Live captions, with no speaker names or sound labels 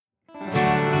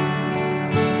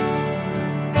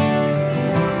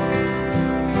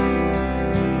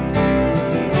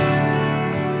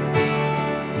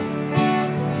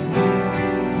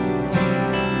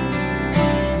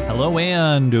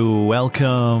And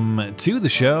welcome to the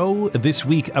show. This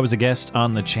week I was a guest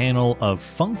on the channel of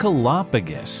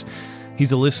Funkalopigus.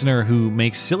 He's a listener who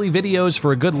makes silly videos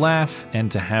for a good laugh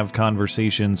and to have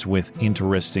conversations with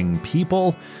interesting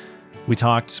people. We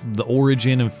talked the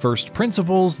origin of first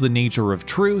principles, the nature of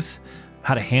truth,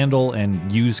 how to handle and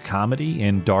use comedy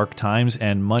in dark times,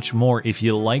 and much more. If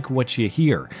you like what you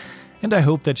hear, and I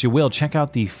hope that you will, check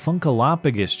out the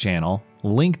Funkalopigus channel,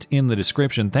 linked in the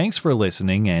description. Thanks for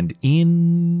listening and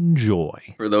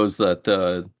enjoy. For those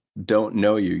that don't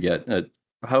know you yet,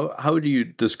 how do you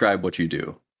describe what you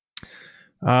do?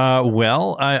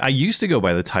 Well, I used to go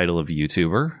by the title of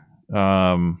YouTuber,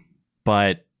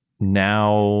 but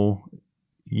now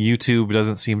YouTube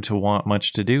doesn't seem to want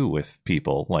much to do with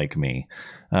people like me.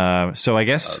 So I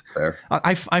guess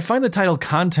I find the title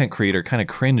content creator kind of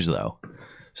cringe, though.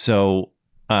 So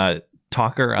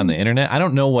talker on the internet, I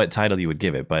don't know what title you would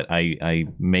give it, but I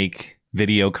make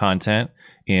video content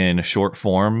in a short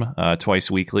form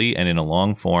twice weekly, and in a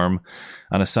long form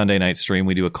on a Sunday night stream.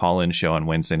 We do a call-in show on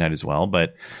Wednesday night as well.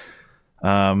 But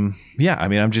yeah, I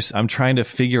mean, I'm trying to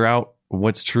figure out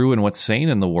what's true and what's sane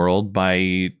in the world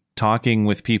by talking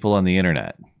with people on the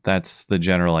internet. That's the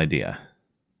general idea.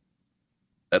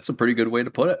 That's a pretty good way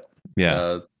to put it.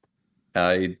 Yeah.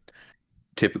 I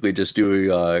typically just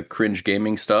do cringe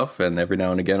gaming stuff, and every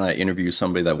now and again I interview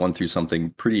somebody that went through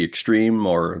something pretty extreme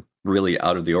or really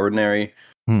out of the ordinary.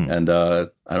 And I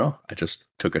don't know, I just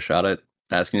took a shot at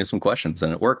asking you some questions,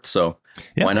 and it worked. So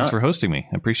yeah, why not? Thanks for hosting me.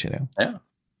 I appreciate it. Yeah.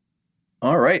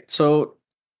 All right. So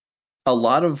a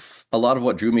lot of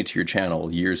what drew me to your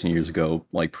channel years and years ago,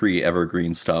 like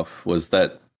pre-Evergreen stuff, was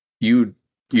that you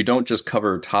don't just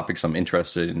cover topics I'm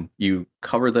interested in. You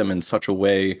cover them in such a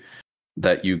way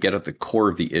that you get at the core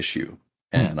of the issue.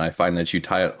 And I find that you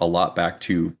tie it a lot back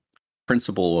to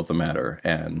principle of the matter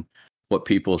and what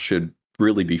people should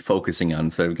really be focusing on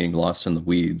instead of getting lost in the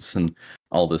weeds and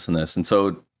all this and this. And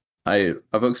so I've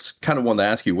kind of wanted to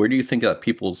ask you, where do you think that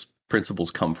people's principles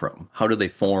come from? How do they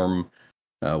form?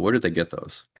 Where did they get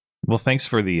those? Well, thanks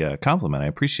for the compliment. I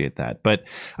appreciate that. But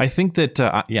I think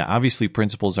that, yeah, obviously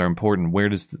principles are important. Where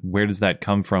does that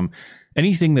come from?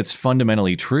 Anything that's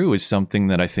fundamentally true is something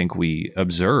that I think we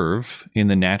observe in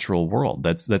the natural world.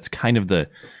 That's kind of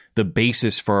the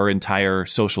basis for our entire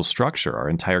social structure, our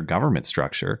entire government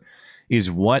structure, is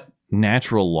what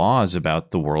natural laws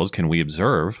about the world can we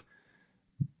observe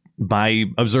by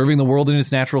observing the world in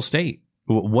its natural state.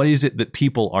 What is it that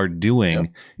people are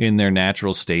doing in their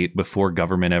natural state before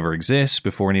government ever exists,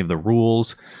 before any of the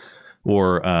rules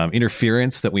or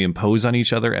interference that we impose on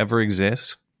each other ever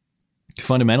exists?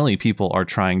 Fundamentally, people are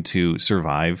trying to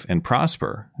survive and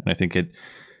prosper. And I think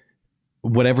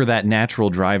whatever that natural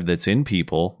drive that's in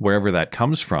people, wherever that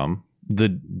comes from,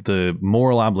 the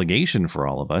moral obligation for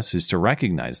all of us is to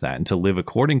recognize that and to live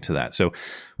according to that. So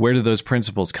where do those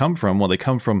principles come from? Well, they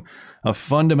come from a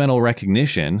fundamental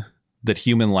recognition that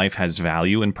human life has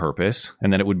value and purpose,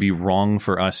 and that it would be wrong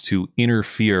for us to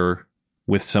interfere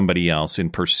with somebody else in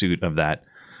pursuit of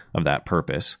that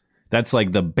purpose. That's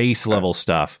like the base level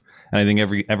stuff. And I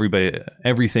think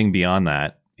everything beyond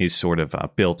that is sort of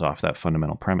built off that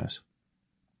fundamental premise.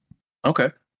 Okay.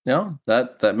 Yeah,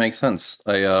 that makes sense.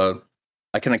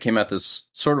 I kind of came at this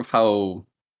sort of how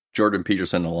Jordan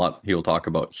Peterson he'll talk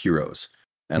about heroes.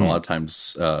 And a lot of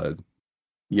times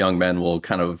young men will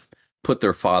kind of put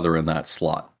their father in that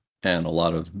slot. And a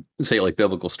lot of, say, like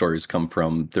biblical stories come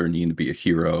from their need to be a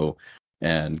hero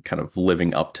and kind of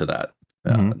living up to that,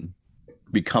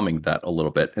 becoming that a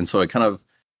little bit. And so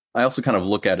I also kind of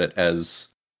look at it as,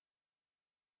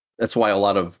 that's why a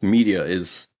lot of media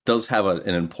does have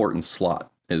an important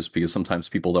slot, is because sometimes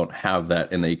people don't have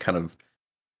that, and they kind of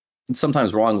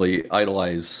sometimes wrongly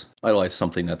idolize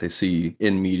something that they see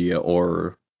in media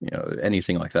or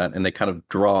anything like that, and they kind of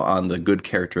draw on the good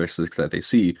characteristics that they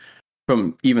see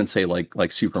from even, say,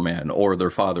 like Superman or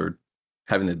their father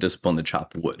having the discipline to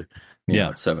chop wood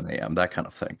at 7 a.m., that kind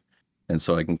of thing. And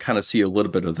so I can kind of see a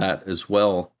little bit of that as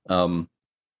well. And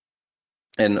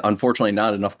unfortunately,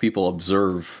 not enough people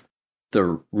observe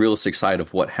the realistic side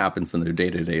of what happens in their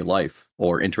day-to-day life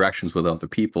or interactions with other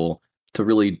people to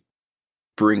really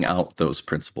bring out those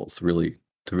principles, to really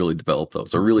develop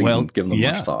those, or really give them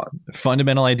much thought.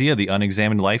 Fundamental idea: the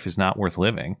unexamined life is not worth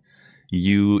living.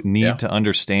 You need to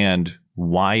understand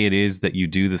why it is that you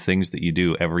do the things that you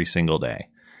do every single day.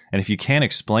 And if you can't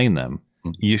explain them,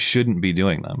 you shouldn't be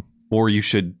doing them, or you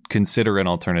should consider an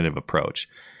alternative approach.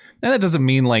 And that doesn't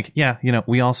mean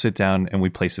we all sit down and we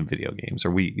play some video games,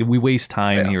 or we waste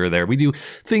time here or there. We do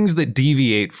things that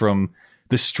deviate from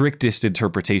the strictest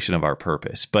interpretation of our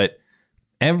purpose. But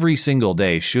every single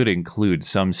day should include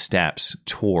some steps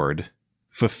toward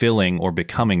fulfilling or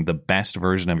becoming the best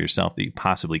version of yourself that you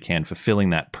possibly can,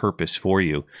 fulfilling that purpose for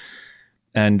you.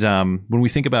 And when we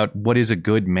think about what is a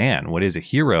good man, what is a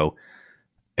hero,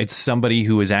 it's somebody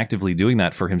who is actively doing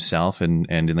that for himself and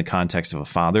in the context of a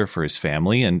father for his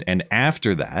family. And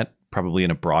after that, probably in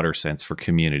a broader sense for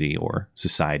community or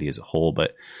society as a whole.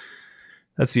 But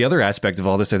that's the other aspect of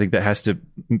all this, I think, that has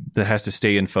to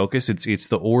stay in focus. It's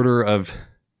the order of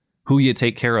who you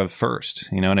take care of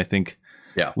first, you know. And I think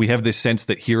we have this sense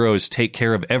that heroes take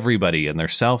care of everybody and they're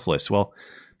selfless. Well,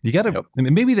 you got to, I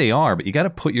mean, maybe they are, but you got to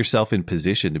put yourself in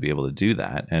position to be able to do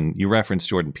that. And you referenced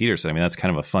Jordan Peterson. I mean, that's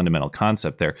kind of a fundamental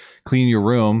concept there. Clean your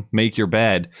room, make your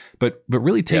bed, but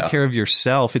really take care of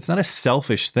yourself. It's not a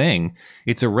selfish thing.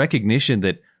 It's a recognition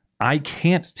that I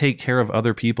can't take care of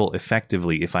other people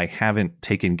effectively if I haven't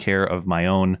taken care of my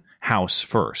own house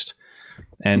first.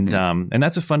 And and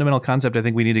that's a fundamental concept I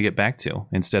think we need to get back to.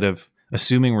 Instead of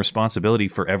assuming responsibility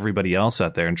for everybody else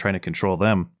out there and trying to control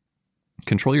them,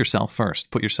 control yourself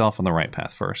first. Put yourself on the right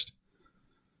path first.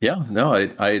 Yeah, no,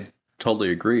 I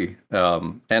totally agree.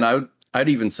 And I'd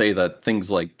even say that things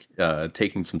like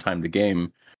taking some time to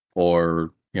game,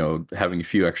 or having a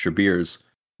few extra beers,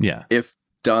 if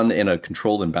done in a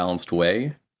controlled and balanced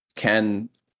way, can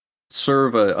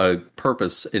serve a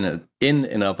purpose in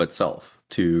and of itself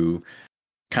to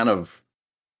kind of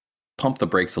pump the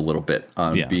brakes a little bit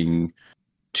on being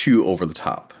too over the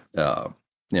top.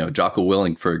 Jocko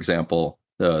Willink, for example,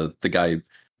 the guy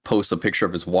posts a picture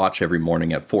of his watch every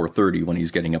morning at 4:30 when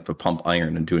he's getting up to pump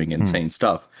iron and doing insane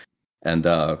stuff. And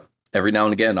every now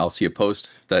and again, I'll see a post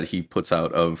that he puts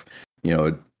out of,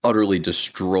 utterly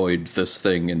destroyed this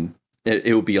thing. And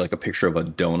it would be like a picture of a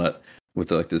donut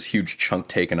with like this huge chunk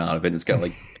taken out of it. And it's got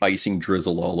like icing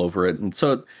drizzle all over it. And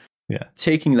so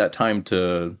taking that time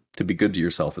to be good to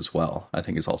yourself as well, I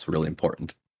think is also really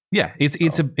important. Yeah,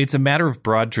 it's a matter of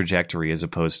broad trajectory as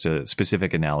opposed to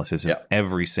specific analysis of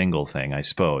every single thing, I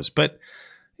suppose. But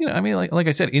I mean, like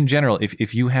I said, in general,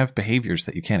 if you have behaviors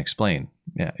that you can't explain,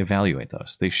 evaluate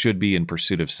those. They should be in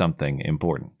pursuit of something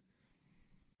important.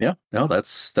 Yeah, no,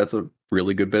 that's a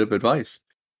really good bit of advice.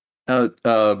 Do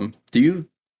you?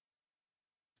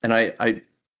 And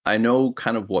I know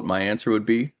kind of what my answer would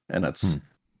be, and that's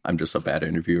I'm just a bad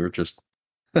interviewer. Just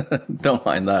don't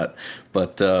mind that,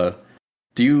 but.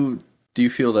 Do you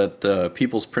feel that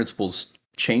people's principles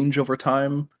change over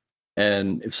time?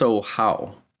 And if so,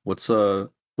 how? What's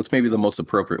maybe the most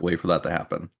appropriate way for that to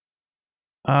happen?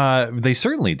 They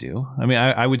certainly do. I mean,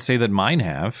 I would say that mine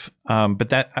have, but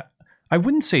that I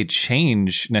wouldn't say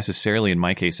change necessarily in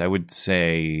my case. I would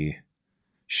say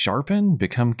sharpen,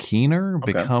 become keener,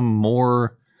 become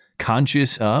more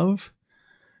conscious of.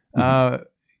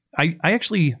 I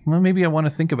actually, well, maybe I want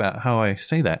to think about how I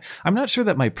say that. I'm not sure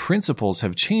that my principles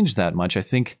have changed that much. I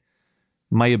think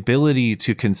my ability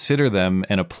to consider them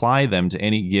and apply them to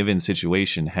any given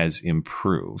situation has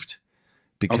improved.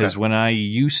 Because when I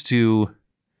used to,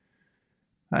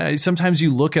 sometimes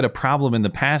you look at a problem in the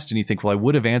past and you think, well, I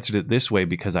would have answered it this way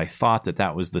because I thought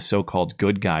that was the so-called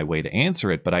good guy way to answer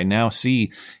it. But I now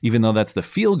see, even though that's the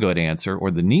feel-good answer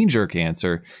or the knee-jerk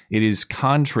answer, it is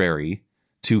contrary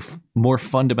to more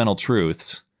fundamental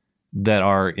truths that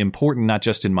are important, not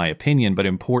just in my opinion, but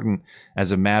important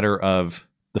as a matter of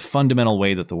the fundamental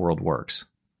way that the world works.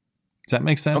 Does that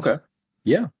make sense? Okay.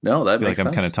 Yeah. No, that makes sense.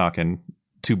 I'm kind of talking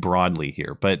too broadly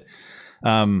here, but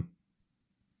can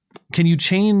you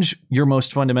change your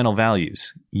most fundamental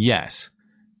values? Yes.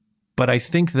 But I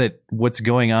think that what's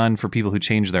going on for people who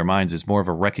change their minds is more of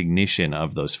a recognition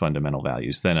of those fundamental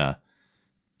values than a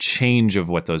change of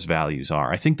what those values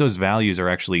are. I think those values are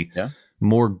actually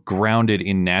more grounded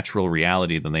in natural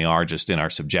reality than they are just in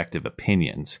our subjective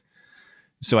opinions.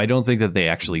 So I don't think that they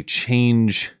actually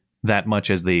change that much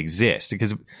as they exist.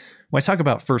 Because when I talk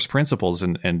about first principles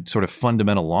and sort of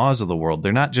fundamental laws of the world,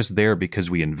 they're not just there because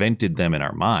we invented them in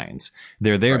our minds.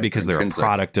 They're there because they're a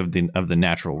product of the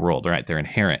natural world, right? They're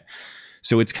inherent.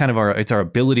 So it's kind of our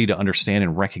ability to understand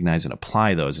and recognize and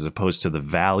apply those as opposed to the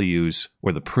values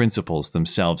or the principles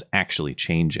themselves actually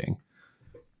changing.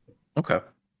 Okay.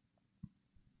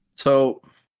 So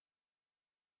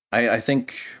I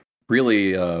think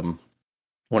really when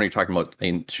you're talking about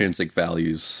intrinsic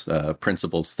values,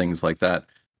 principles, things like that,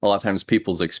 a lot of times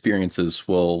people's experiences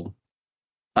will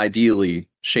ideally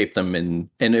shape them and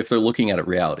if they're looking at it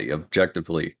reality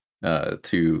objectively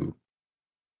to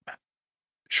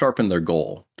sharpen their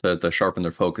goal, to sharpen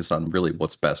their focus on really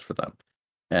what's best for them.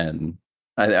 And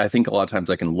I think a lot of times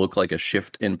that can look like a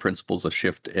shift in principles, a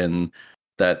shift in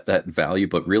that value,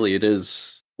 but really it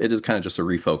is kind of just a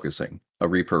refocusing, a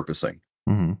repurposing,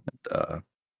 and,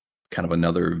 kind of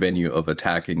another venue of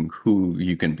attacking who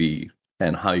you can be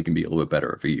and how you can be a little bit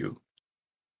better for you.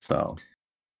 So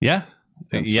yeah,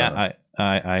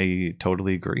 I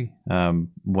totally agree.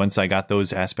 Once I got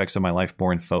those aspects of my life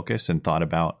more in focus and thought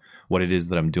about what it is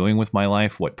that I'm doing with my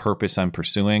life, what purpose I'm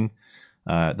pursuing,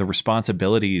 the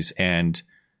responsibilities and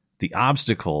the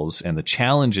obstacles and the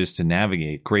challenges to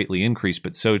navigate greatly increased,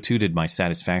 but so too did my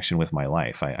satisfaction with my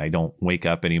life. I don't wake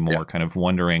up anymore kind of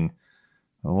wondering,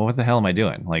 well, what the hell am I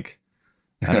doing? Like,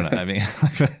 I don't know. I mean,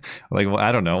 like, well,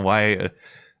 I don't know why.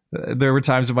 There were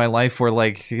times in my life where,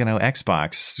 like, you know,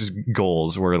 Xbox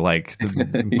goals were like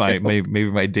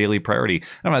maybe my daily priority.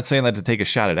 I'm not saying that to take a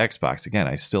shot at Xbox. Again,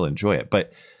 I still enjoy it,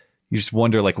 but you just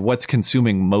wonder, like, what's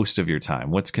consuming most of your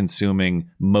time? What's consuming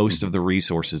most of the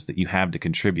resources that you have to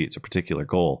contribute to a particular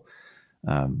goal?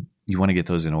 You want to get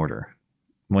those in order.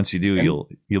 Once you do,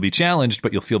 you'll be challenged,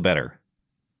 but you'll feel better.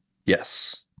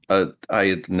 Yes.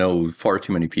 I know far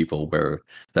too many people where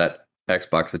that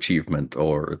Xbox achievement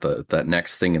or that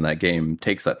next thing in that game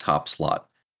takes that top slot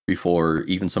before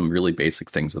even some really basic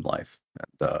things in life.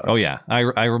 And,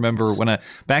 I remember when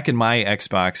back in my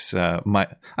Xbox,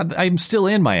 I'm still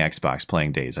in my Xbox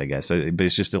playing days, I guess, but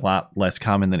it's just a lot less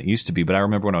common than it used to be. But I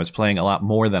remember when I was playing a lot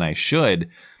more than I should,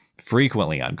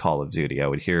 frequently on Call of Duty, I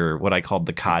would hear what I called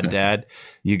the COD dad.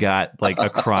 You got like a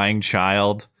crying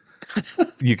child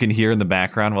you can hear in the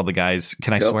background while the guys,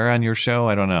 can I swear on your show?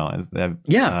 I don't know.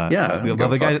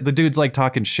 The dude's like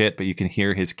talking shit, but you can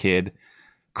hear his kid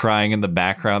crying in the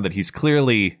background that he's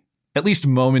clearly at least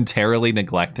momentarily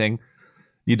neglecting.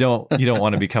 You don't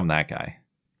want to become that guy.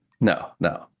 No.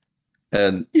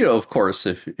 And, you know, of course,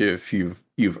 if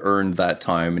you've earned that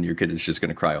time and your kid is just going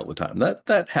to cry all the time,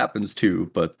 that happens too.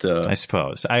 But I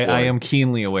suppose I am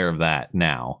keenly aware of that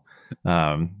now.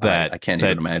 That I can't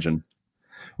even imagine.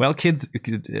 Well, kids,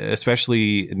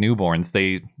 especially newborns,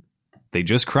 they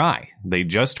just cry. They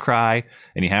just cry,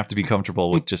 and you have to be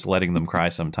comfortable with just letting them cry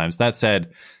sometimes. That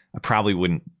said, I probably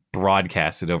wouldn't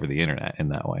broadcast it over the internet in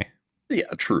that way. Yeah,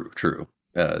 true.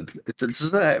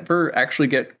 Does that ever actually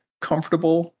get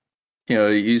comfortable? You know,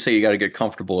 you say you got to get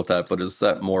comfortable with that, but is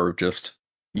that more just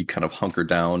you kind of hunker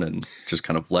down and just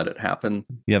kind of let it happen?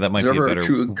 Yeah, that might be a better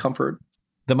true comfort.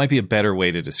 That might be a better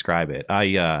way to describe it.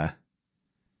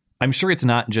 I'm sure it's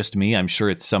not just me. I'm sure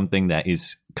it's something that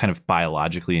is kind of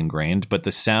biologically ingrained, but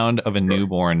the sound of a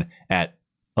newborn at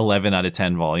 11 out of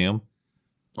 10 volume,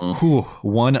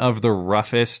 one of the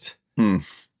roughest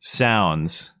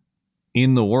sounds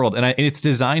in the world. And it's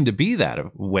designed to be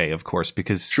that way, of course,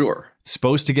 because it's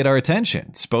supposed to get our attention.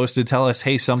 It's supposed to tell us,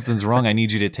 hey, something's wrong. I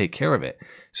need you to take care of it.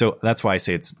 So that's why I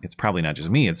say it's probably not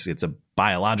just me. It's a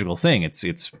biological thing.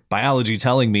 It's biology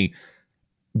telling me,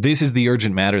 this is the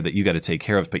urgent matter that you got to take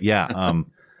care of. But yeah,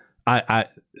 I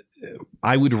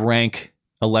would rank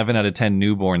 11 out of 10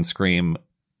 newborn scream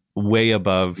way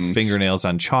above fingernails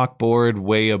on chalkboard,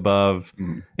 way above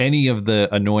any of the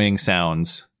annoying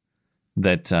sounds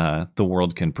that the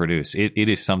world can produce. It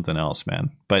is something else,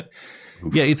 man. But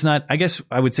yeah, it's not, I guess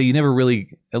I would say you never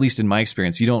really, at least in my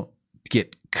experience, you don't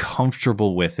get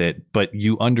comfortable with it, but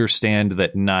you understand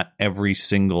that not every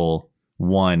single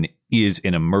one is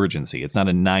an emergency. It's not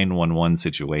a 911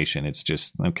 situation. It's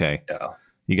just, okay,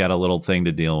 you got a little thing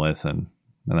to deal with, and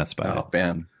that's about it. Oh,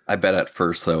 man. I bet at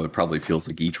first, though, it probably feels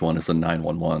like each one is a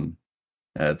 911.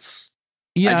 I just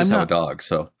have a dog,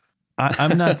 so.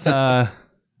 I'm not, there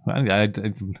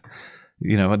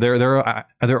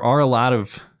are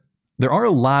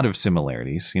a lot of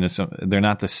similarities, you know, so they're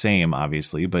not the same,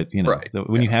 obviously, but, you know,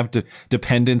 when you have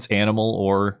dependents, animal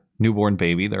or newborn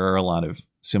baby, there are a lot of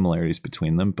similarities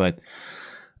between them. But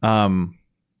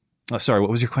sorry,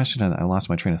 what was your question? I lost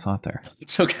my train of thought there.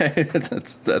 It's okay.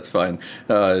 That's fine.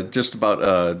 Just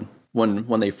about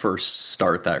when they first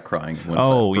start that crying. One.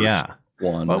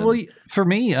 Well, for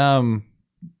me, like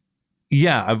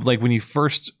when you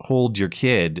first hold your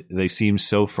kid, they seem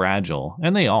so fragile,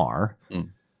 and they are.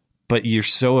 But you're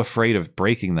so afraid of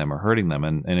breaking them or hurting them.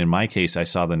 And in my case, I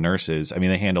saw the nurses. I mean,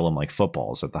 they handle them like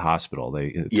footballs at the hospital.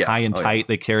 They tie and tight.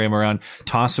 They carry them around,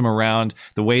 toss them around.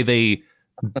 The way the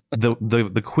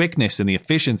quickness and the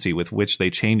efficiency with which they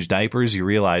change diapers, you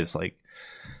realize, like,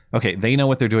 okay, they know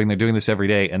what they're doing. They're doing this every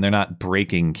day, and they're not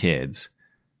breaking kids.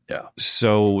 Yeah.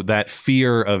 So that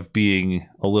fear of being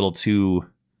a little too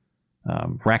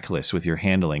reckless with your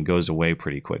handling goes away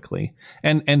pretty quickly.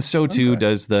 And so too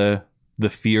does the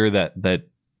fear that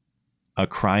a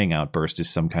crying outburst is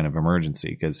some kind of emergency,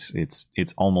 because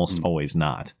it's almost always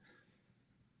not.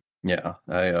 Yeah.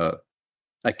 I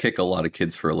kick a lot of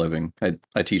kids for a living.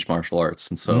 I teach martial arts.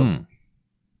 And so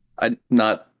I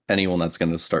not anyone that's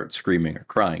going to start screaming or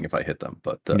crying if I hit them,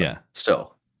 but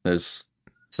still there's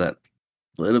that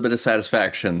little bit of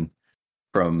satisfaction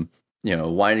from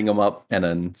winding them up and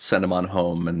then send them on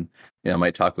home. And I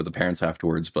might talk with the parents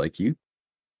afterwards, but like, you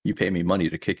pay me money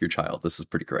to kick your child. This is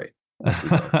pretty great. This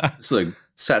is a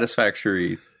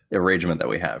satisfactory arrangement that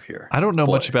we have here. I don't know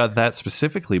much about that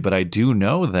specifically, but I do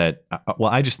know that,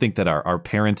 I just think that our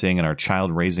parenting and our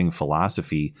child raising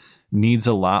philosophy needs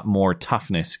a lot more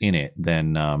toughness in it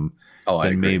than I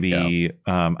agree. Maybe,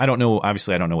 yeah. I don't know.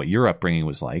 Obviously, I don't know what your upbringing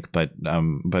was like, but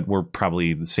we're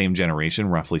probably the same generation,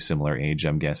 roughly similar age,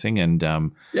 I'm guessing. And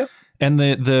and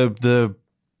the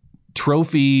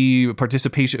trophy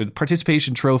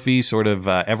participation trophy, sort of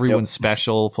everyone's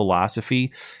special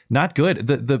philosophy, not good.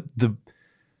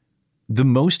 The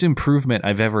most improvement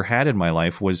I've ever had in my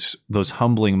life was those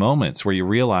humbling moments where you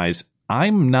realize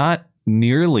I'm not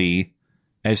nearly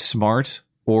as smart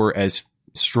or as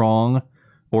strong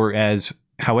or as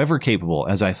however capable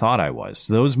as I thought I was.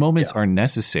 Those moments are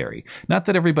necessary. Not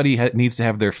that everybody needs to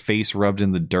have their face rubbed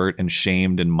in the dirt and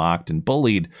shamed and mocked and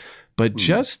bullied, but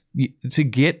just to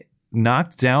get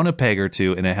knocked down a peg or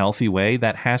two in a healthy way,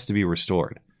 that has to be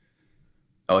restored.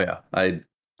 Oh yeah, I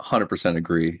 100%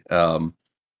 agree.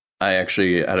 I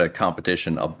actually had a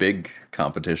competition, a big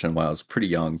competition when I was pretty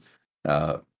young.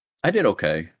 I did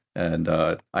okay. And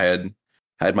I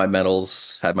had my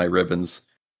medals, had my ribbons,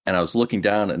 and I was looking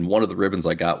down, and one of the ribbons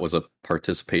I got was a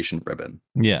participation ribbon.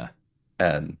 Yeah.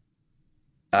 And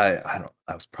I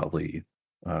was probably,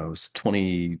 I was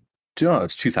 20, no, it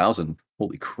was 2000.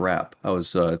 Holy crap. I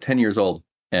was 10 years old,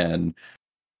 and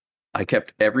I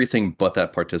kept everything but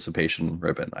that participation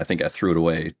ribbon. I think I threw it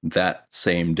away that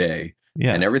same day.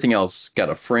 Yeah. And everything else got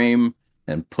a frame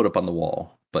and put up on the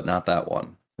wall, but not that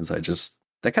one. Because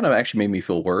that kind of actually made me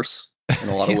feel worse in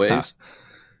a lot of ways.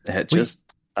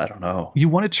 I don't know. You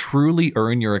want to truly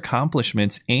earn your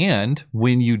accomplishments. And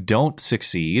when you don't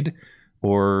succeed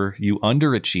or you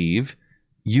underachieve,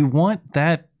 you want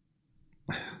that.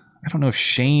 I don't know if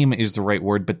shame is the right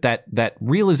word, but that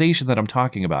realization that I'm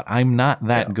talking about, I'm not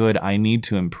that good. I need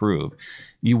to improve.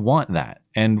 You want that.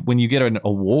 And when you get an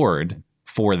award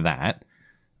for that,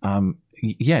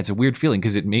 it's a weird feeling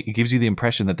because it gives you the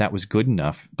impression that was good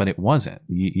enough, but it wasn't.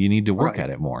 You need to work at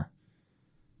it more.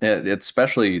 Yeah,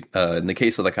 especially in the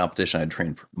case of the competition, I'd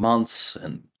trained for months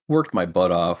and worked my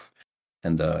butt off.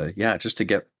 And just to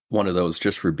get one of those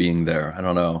just for being there. I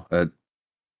don't know.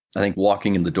 I think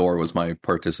walking in the door was my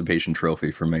participation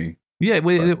trophy for me. Yeah,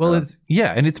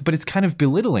 it's kind of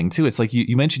belittling too. It's like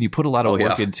you mentioned you put a lot of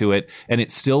work into it and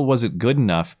it still wasn't good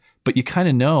enough. But you kind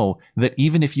of know that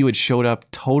even if you had showed up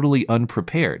totally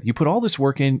unprepared, you put all this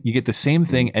work in, you get the same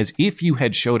thing as if you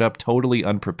had showed up totally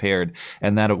unprepared,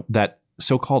 and that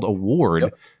so-called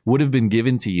award would have been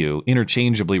given to you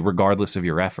interchangeably regardless of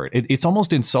your effort. It's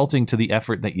almost insulting to the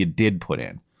effort that you did put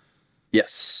in.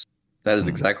 Yes, that is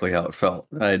exactly how it felt.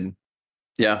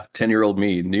 10-year-old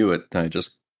me knew it, and I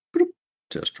just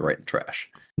right in the trash.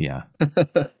 Yeah.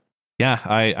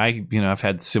 I've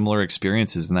had similar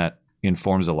experiences, and that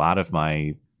informs a lot of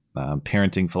my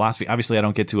parenting philosophy. Obviously, I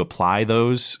don't get to apply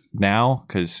those now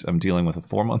because I'm dealing with a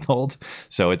 4-month-old.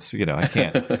 So it's, I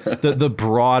can't. The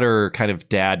broader kind of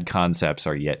dad concepts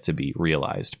are yet to be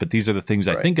realized. But these are the things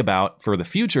I think about for the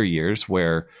future years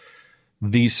where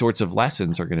these sorts of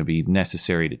lessons are going to be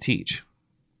necessary to teach.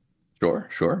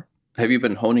 Sure. Have you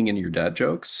been honing in your dad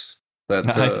jokes? Those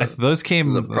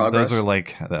are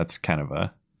like, that's kind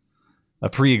of a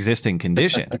pre-existing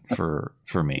condition for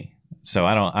me. So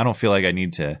I don't feel like I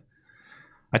need to.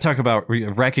 I talk about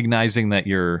recognizing that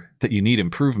you need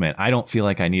improvement. I don't feel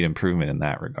like I need improvement in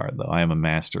that regard, though. I am a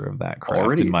master of that craft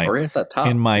already at that top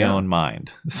in my own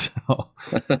mind. So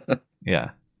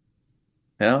yeah.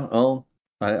 Well,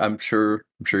 I'm sure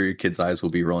your kids' eyes will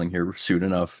be rolling here soon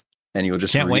enough, and you'll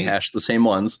just rehash the same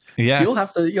ones. Yeah, you'll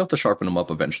have to sharpen them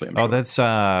up eventually. I'm sure.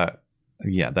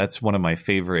 That's one of my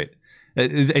favorite.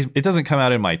 It doesn't come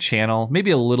out in my channel,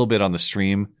 maybe a little bit on the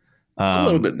stream. A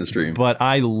little bit in the stream. But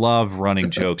I love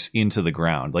running jokes into the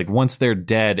ground. Like once they're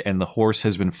dead and the horse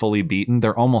has been fully beaten,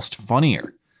 they're almost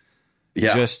funnier.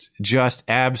 Yeah. Just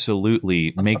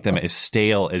absolutely make them as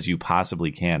stale as you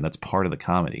possibly can. That's part of the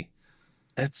comedy.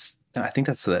 I think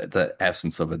that's the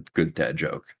essence of a good dad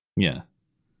joke. Yeah.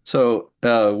 So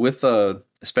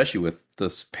especially with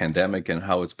this pandemic and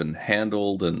how it's been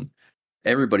handled, and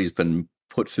everybody's been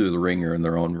put through the ringer in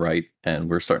their own right, and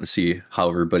we're starting to see how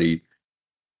everybody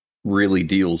really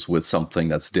deals with something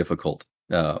that's difficult.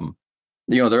 There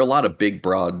are a lot of big,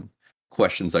 broad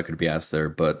questions that could be asked there,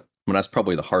 but that's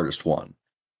probably the hardest one.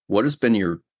 What has been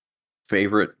your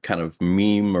favorite kind of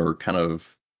meme or kind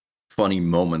of funny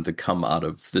moment to come out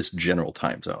of this general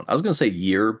time zone? I was going to say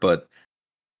year, but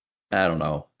I don't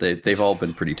know. They've all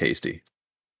been pretty tasty.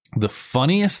 The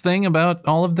funniest thing about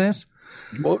all of this,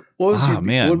 What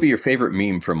would be your favorite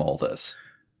meme from all this?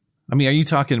 I mean, are you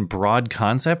talking broad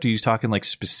concept? Or are you talking like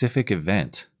specific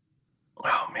event?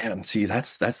 Oh man, see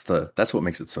that's what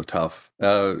makes it so tough.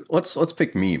 Let's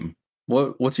pick meme.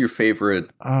 What's your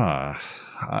favorite?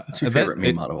 What's your favorite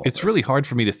meme out of all It's this? really hard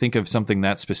for me to think of something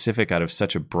that specific out of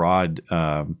such a broad,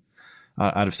 out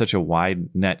of such a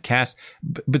wide net cast.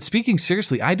 But speaking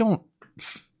seriously,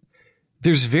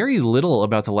 there's very little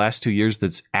about the last 2 years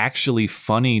that's actually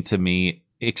funny to me,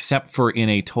 except for in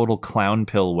a total clown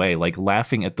pill way, like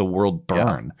laughing at the world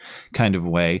burn kind of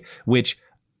way, which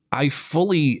I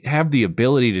fully have the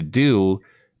ability to do.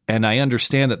 And I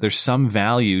understand that there's some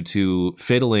value to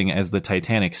fiddling as the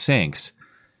Titanic sinks,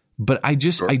 but I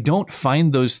don't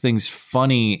find those things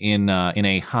funny in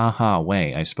a ha-ha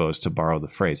way, I suppose, to borrow the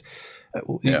phrase.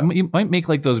 You might make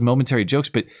like those momentary jokes,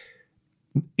 but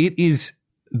it is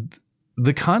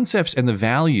the concepts and the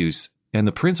values and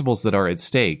the principles that are at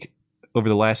stake over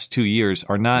the last 2 years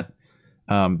are not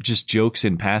just jokes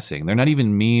in passing. They're not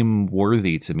even meme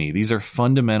worthy to me. These are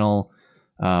fundamental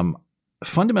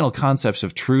concepts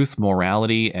of truth,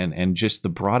 morality, and just the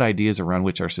broad ideas around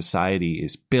which our society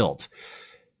is built.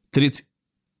 That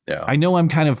I know I'm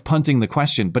kind of punting the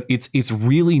question, but it's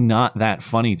really not that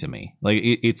funny to me. Like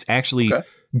it's actually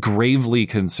gravely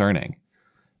concerning.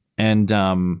 And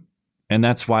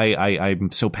that's why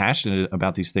I'm so passionate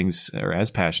about these things, or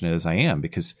as passionate as I am,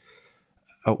 because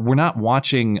we're not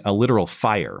watching a literal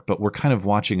fire, but we're kind of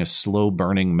watching a slow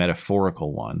burning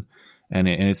metaphorical one. And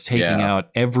it's taking out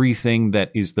everything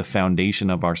that is the foundation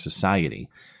of our society.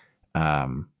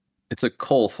 It's a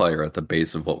coal fire at the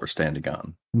base of what we're standing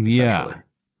on. Yeah.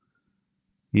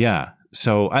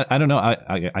 So I don't know.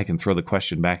 I can throw the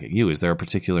question back at you. Is there a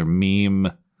particular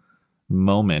meme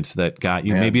moment that got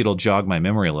you? Maybe it'll jog my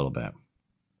memory a little bit.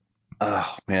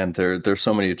 Oh man, there's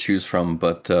so many to choose from,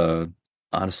 but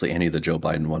honestly, any of the Joe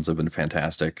Biden ones have been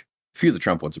fantastic. A few of the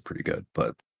Trump ones are pretty good,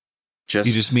 but you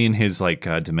just mean his like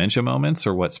dementia moments,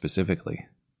 or what specifically?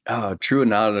 True and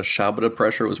not a Shabbat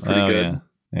pressure was pretty good.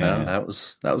 Yeah. That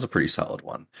was a pretty solid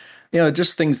one.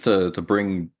 Just things to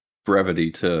bring brevity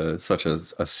to such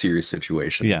a serious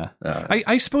situation. Yeah.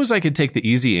 I suppose I could take the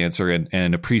easy answer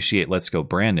and appreciate Let's Go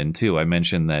Brandon too. I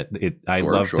mentioned that I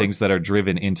love things that are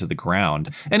driven into the ground.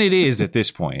 And it is at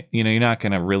this point. You're not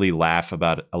going to really laugh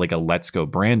about like a Let's Go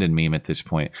Brandon meme at this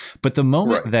point. But the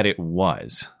moment that it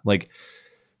was, like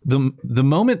the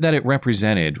moment that it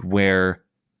represented, where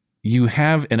you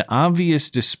have an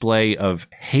obvious display of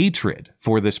hatred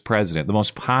for this president, the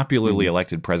most popularly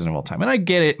elected president of all time. And I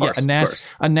get it.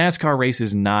 A NASCAR race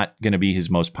is not going to be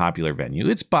his most popular venue.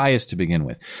 It's biased to begin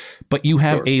with. But you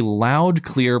have a loud,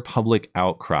 clear public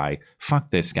outcry.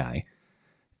 Fuck this guy.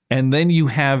 And then you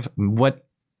have what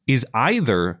is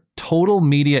either total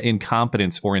media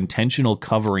incompetence or intentional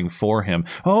covering for him.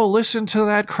 Oh, listen to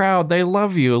that crowd. They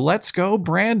love you. Let's go,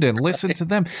 Brandon. Listen to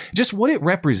them. Just what it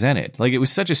represented. Like, it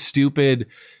was such a stupid,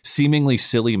 seemingly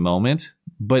silly moment,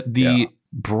 but the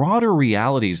broader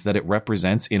realities that it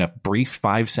represents in a brief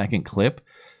 5-second clip,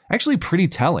 actually pretty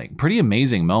telling, pretty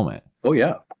amazing moment. Oh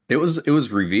yeah. It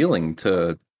was revealing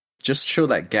to just show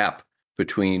that gap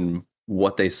between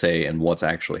what they say and what's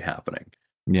actually happening.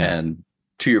 Yeah. And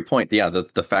to your point,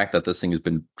 the fact that this thing has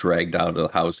been dragged out of the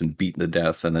house and beaten to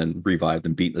death and then revived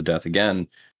and beaten to death again,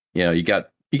 you got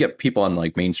people on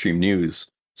like mainstream news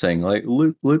saying like,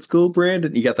 let's go,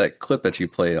 Brandon. You got that clip that you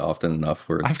play often enough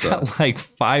where it's, I've got like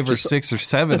 5 or 6 or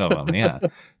 7 of them. Yeah.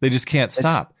 They just can't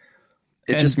stop.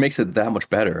 It just makes it that much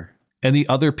better. And the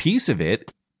other piece of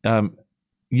it,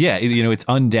 it's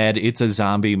undead. It's a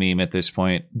zombie meme at this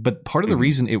point. But part of the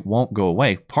reason it won't go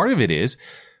away, part of it is,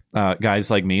 guys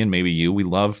like me and maybe you, we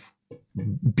love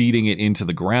beating it into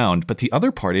the ground. But the other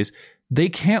part is they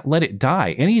can't let it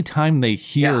die. Anytime they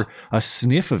hear a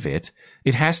sniff of it,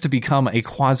 it has to become a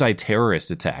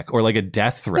quasi-terrorist attack or like a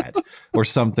death threat or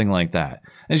something like that.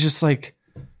 And it's just like,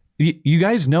 you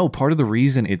guys know part of the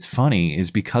reason it's funny is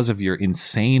because of your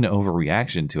insane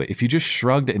overreaction to it. If you just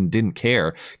shrugged and didn't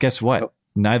care, guess what?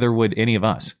 Neither would any of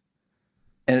us.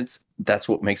 And that's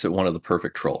what makes it one of the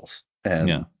perfect trolls.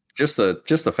 And just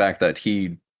the fact that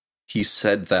he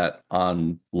said that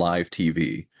on live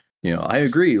TV, I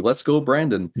agree. Let's go,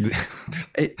 Brandon.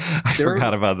 I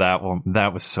forgot about that one.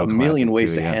 That was so a million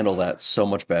ways to handle that so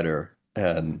much better.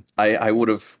 And I would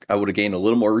have gained a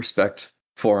little more respect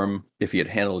for him if he had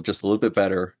handled it just a little bit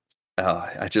better.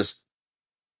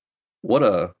 What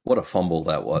a fumble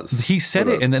that was. He said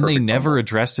it, and then they never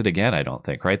addressed it again. I don't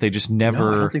think. Right? They just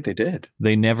never. No, I don't think they did.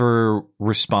 They never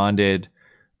responded.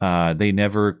 They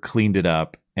never cleaned it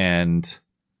up, and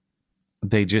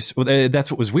they just,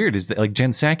 that's what was weird, is that like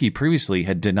Jen Psaki previously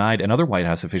had denied, and other White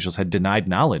House officials had denied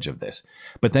knowledge of this.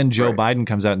 But then Joe Biden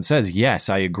comes out and says, yes,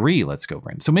 I agree. Let's go,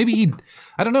 Brandon. So maybe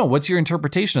I don't know. What's your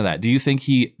interpretation of that? Do you think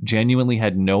he genuinely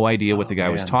had no idea what the guy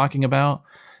was talking about?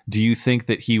 Do you think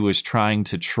that he was trying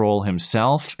to troll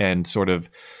himself and sort of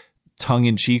tongue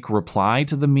in cheek reply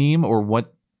to the meme, or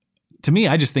what? To me,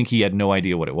 I just think he had no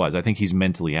idea what it was. I think he's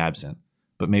mentally absent,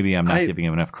 but maybe I'm not giving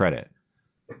him enough credit.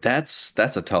 That's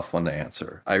a tough one to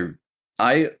answer.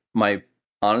 My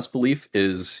honest belief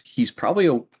is he's probably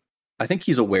I think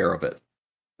he's aware of it.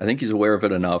 I think he's aware of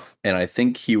it enough, and I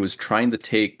think he was trying to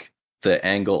take the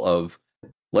angle of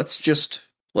let's just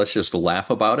laugh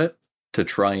about it to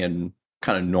try and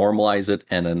kind of normalize it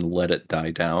and then let it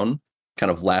die down,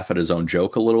 kind of laugh at his own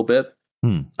joke a little bit.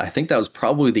 I think that was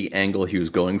probably the angle he was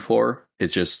going for.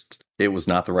 It was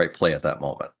not the right play at that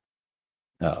moment.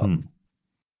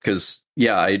 Because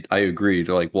I agree.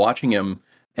 Like watching him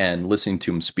and listening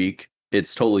to him speak,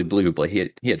 it's totally believable.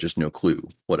 He had just no clue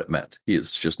what it meant. He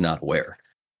is just not aware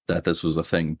that this was a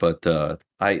thing. But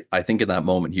I think in that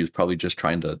moment he was probably just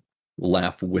trying to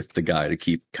laugh with the guy to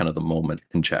keep kind of the moment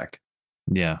in check.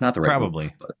 Yeah, not the right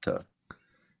probably. Move, but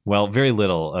well, very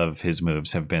little of his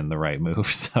moves have been the right move,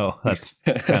 so that's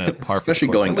kind of par for the especially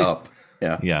course. going up.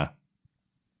 Yeah.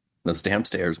 Those damn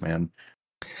stairs, man.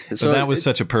 So that was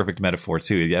such a perfect metaphor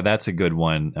too. Yeah, that's a good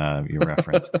one. You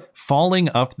reference falling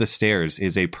up the stairs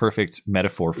is a perfect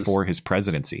metaphor for his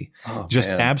presidency. Just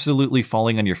absolutely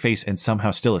falling on your face and somehow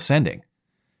still ascending.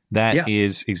 That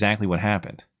is exactly what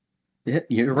happened. Yeah,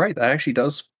 you're right. That actually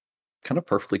does kind of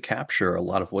perfectly capture a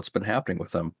lot of what's been happening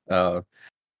with them.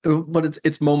 But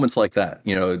it's moments like that,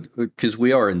 because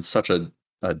we are in such a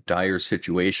dire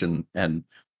situation, and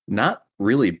not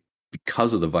really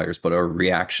because of the virus, but our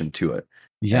reaction to it.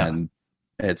 Yeah. And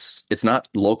it's not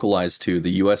localized to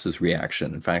the US's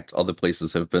reaction. In fact, other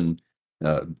places have been,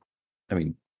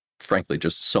 frankly,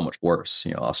 just so much worse.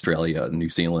 Australia, New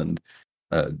Zealand,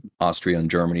 Austria, and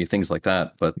Germany, things like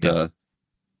that. But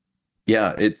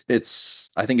it's.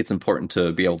 I think it's important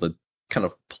to be able to kind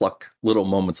of pluck little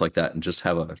moments like that and just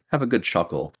have a good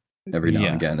chuckle every now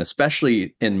and again,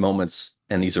 especially in moments,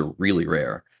 and these are really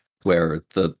rare, where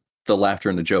the laughter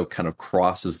and the joke kind of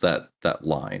crosses that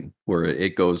line where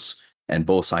it goes and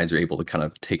both sides are able to kind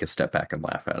of take a step back and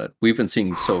laugh at it. We've been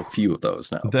seeing so few of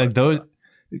those now.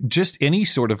 Just any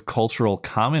sort of cultural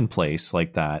commonplace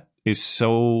like that is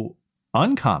so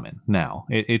uncommon now.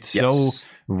 It's so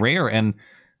rare. And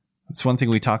it's one thing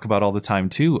we talk about all the time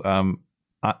too.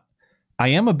 I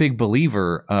am a big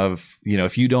believer of,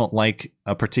 if you don't like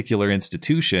a particular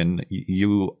institution,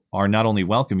 you are not only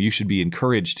welcome, you should be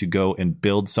encouraged to go and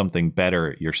build something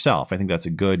better yourself. I think that's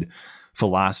a good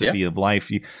philosophy of life.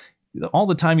 All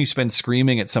the time you spend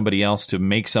screaming at somebody else to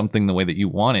make something the way that you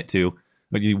want it to,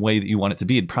 or the way that you want it to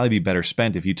be, it'd probably be better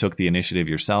spent if you took the initiative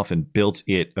yourself and built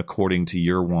it according to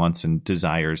your wants and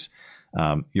desires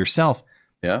yourself.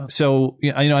 Yeah. So,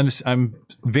 I'm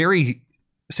very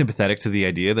sympathetic to the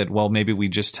idea that, well, maybe we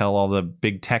just tell all the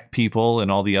big tech people and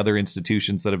all the other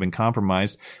institutions that have been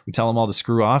compromised, we tell them all to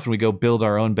screw off and we go build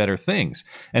our own better things.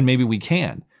 And maybe we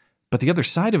can. But the other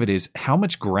side of it is, how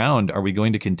much ground are we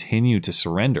going to continue to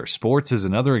surrender? Sports is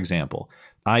another example.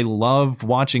 I love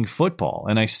watching football,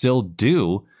 and I still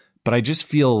do, but I just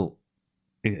feel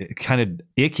kind of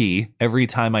icky every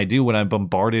time I do when I'm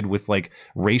bombarded with like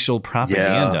racial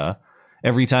propaganda.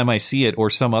 Every time I see it,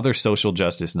 or some other social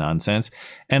justice nonsense.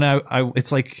 And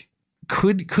it's like,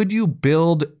 could you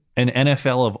build an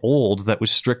NFL of old that was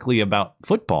strictly about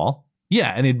football?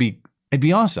 Yeah, and it'd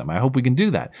be awesome. I hope we can do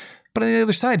that. But on the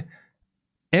other side,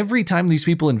 every time these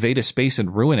people invade a space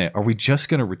and ruin it, are we just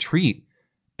going to retreat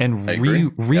and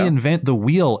reinvent the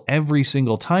wheel every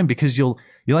single time? Because you'll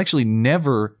actually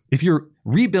never, if you're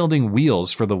rebuilding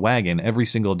wheels for the wagon every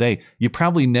single day, you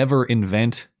probably never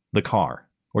invent the car.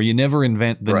 Or you never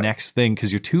invent the next thing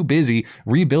because you're too busy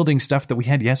rebuilding stuff that we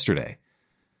had yesterday.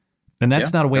 And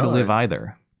that's not a way to live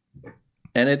either.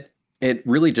 And it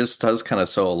really just does kind of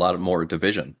sow a lot more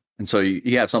division. And so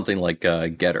you have something like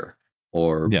Getter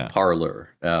or Parler,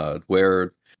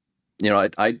 where,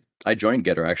 I joined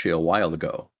Getter actually a while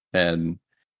ago. And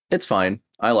it's fine.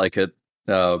 I like it.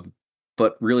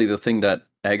 But really the thing that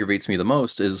aggravates me the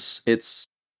most is it's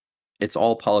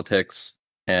all politics.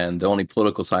 And the only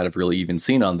political side I've really even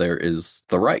seen on there is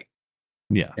the right.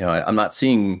 Yeah. I'm not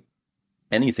seeing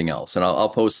anything else. And I'll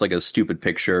post like a stupid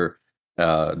picture.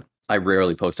 I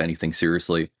rarely post anything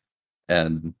seriously.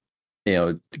 And,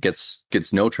 it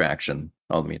gets no traction.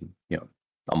 I mean,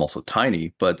 I'm also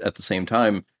tiny. But at the same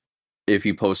time, if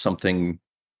you post something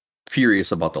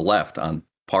furious about the left on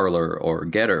Parler or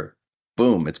Getter,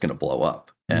 boom, it's going to blow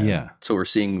up. And so we're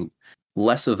seeing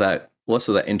less of that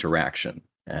interaction,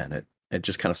 and it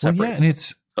just kind of separates. Well, yeah, and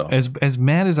it's as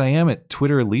mad as I am at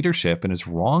Twitter leadership and as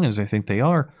wrong as I think they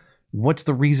are, what's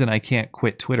the reason I can't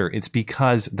quit Twitter? It's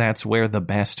because that's where the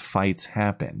best fights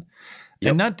happen.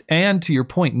 Yep. And to your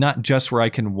point, not just where I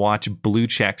can watch blue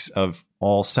checks of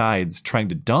all sides trying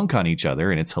to dunk on each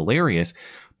other, and it's hilarious,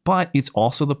 but it's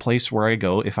also the place where I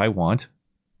go if I want,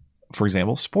 for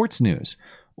example, sports news,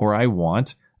 or I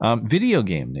want video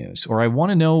game news, or I want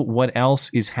to know what else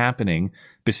is happening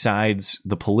besides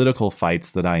the political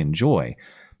fights that I enjoy.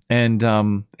 And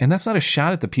that's not a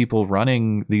shot at the people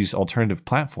running these alternative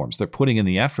platforms. They're putting in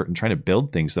the effort and trying to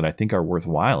build things that I think are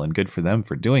worthwhile, and good for them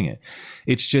for doing it.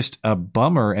 It's just a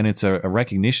bummer, and it's a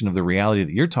recognition of the reality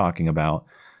that you're talking about.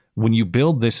 When you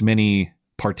build this many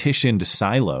partitioned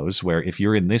silos where if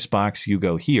you're in this box, you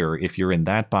go here, if you're in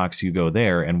that box, you go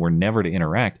there, and we're never to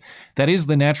interact, that is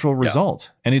the natural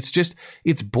result. And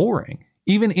it's boring.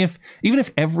 Even if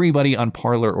everybody on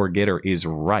Parler or Getter is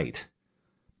right,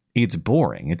 it's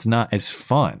boring. It's not as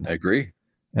fun. I agree.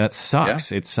 That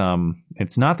sucks. Yeah.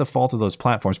 It's not the fault of those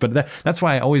platforms, but that's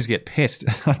why I always get pissed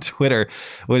on Twitter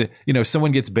when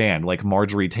someone gets banned, like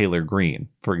Marjorie Taylor Greene,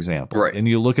 for example. Right. And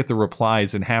you look at the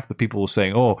replies, and half the people will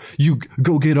say, "Oh, you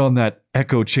go get on that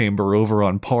echo chamber over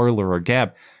on Parler or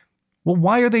Gab." Well,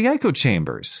 why are they echo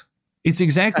chambers? It's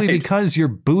exactly because you're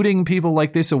booting people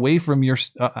like this away from your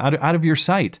out of your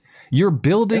site. You're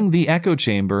building the echo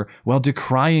chamber while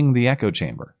decrying the echo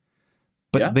chamber.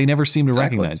 But they never seem to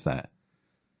recognize that.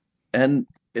 And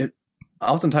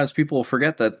oftentimes people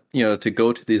forget that, to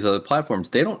go to these other platforms,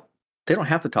 they don't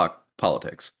have to talk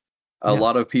politics. A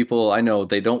lot of people I know,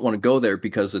 they don't want to go there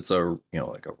because it's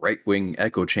like a right-wing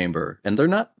echo chamber, and they're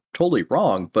not totally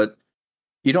wrong, but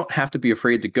you don't have to be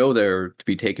afraid to go there to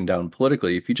be taken down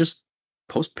politically if you just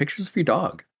post pictures of your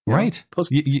dog. Right.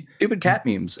 Post stupid cat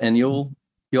memes, and you'll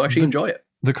actually enjoy it.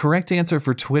 The correct answer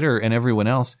for Twitter and everyone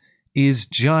else is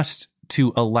just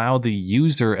to allow the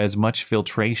user as much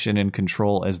filtration and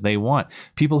control as they want.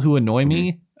 People who annoy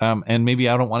me, and maybe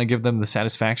I don't want to give them the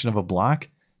satisfaction of a block,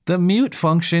 the mute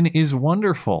function is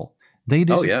wonderful. They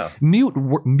just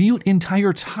mute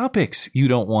entire topics you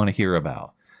don't want to hear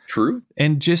about. True.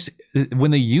 And just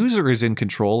when the user is in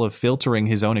control of filtering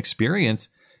his own experience,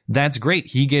 that's great.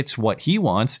 He gets what he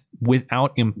wants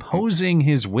without imposing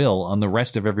his will on the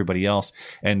rest of everybody else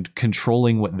and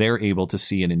controlling what they're able to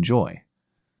see and enjoy.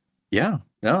 Yeah,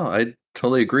 no, I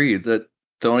totally agree. That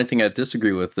the only thing I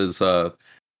disagree with is I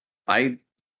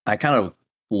kind of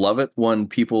love it when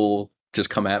people just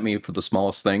come at me for the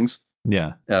smallest things.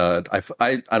 Yeah. I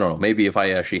don't know. Maybe if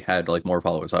I actually had like more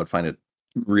followers, I would find it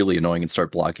really annoying and start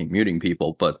blocking, muting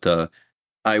people. But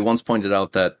I once pointed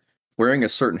out that wearing a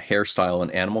certain hairstyle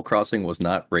in Animal Crossing was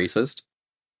not racist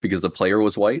because the player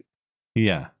was white.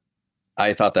 Yeah.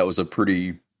 I thought that was a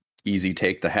pretty easy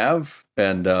take to have.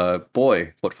 And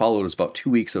boy, what followed was about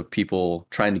 2 weeks of people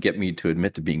trying to get me to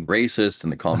admit to being racist,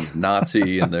 and they call me a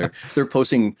Nazi, and they're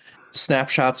posting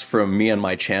snapshots from me on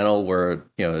my channel where,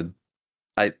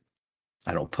 I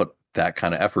don't put that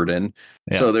kind of effort in.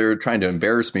 Yeah. So they're trying to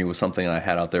embarrass me with something I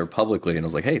had out there publicly. And I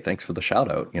was like, hey, thanks for the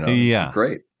shout out. Yeah.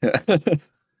 Great.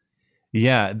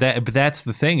 Yeah. But that's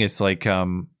the thing. It's like,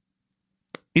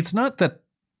 it's not that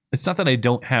I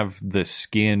don't have the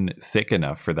skin thick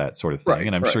enough for that sort of thing. Right,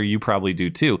 and I'm sure you probably do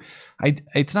too.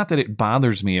 It's not that it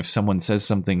bothers me if someone says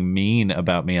something mean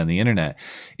about me on the internet.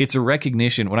 It's a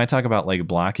recognition when I talk about like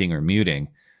blocking or muting.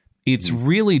 It's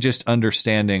really just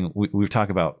understanding. We've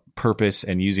talked about purpose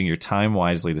and using your time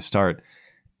wisely to start.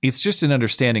 It's just an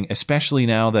understanding, especially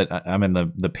now that I'm in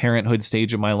the parenthood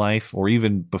stage of my life, or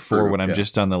even before when I'm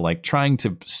just on the like trying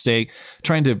to stay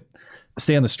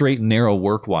on the straight and narrow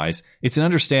work wise. It's an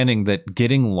understanding that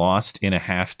getting lost in a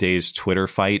half day's Twitter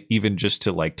fight, even just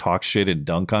to like talk shit and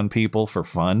dunk on people for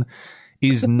fun,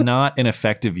 is not an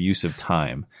effective use of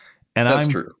time. And That's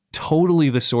I'm true. Totally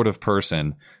the sort of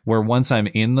person where once I'm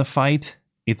in the fight,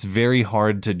 it's very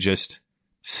hard to just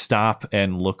stop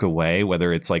and look away,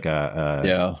 whether it's like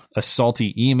a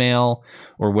salty email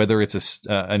or whether it's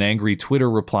an angry Twitter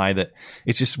reply. That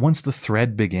it's just once the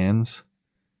thread begins,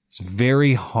 it's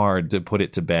very hard to put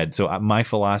it to bed. So my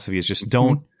philosophy is just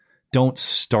don't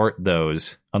start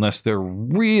those unless they're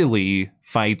really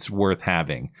fights worth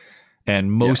having,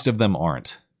 and most of them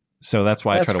aren't. So that's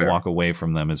why I try to walk away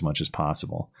from them as much as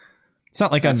possible. It's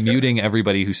not like I'm muting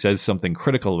everybody who says something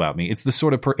critical about me. It's the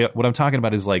sort of what I'm talking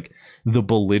about is like the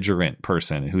belligerent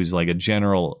person who's like a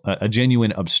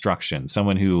genuine obstruction,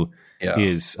 someone who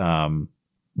is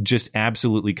just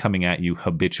absolutely coming at you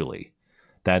habitually.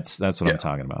 That's what I'm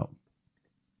talking about.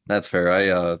 That's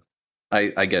fair.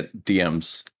 I get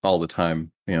DMs all the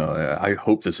time. I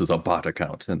hope this is a bot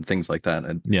account and things like that.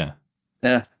 And yeah,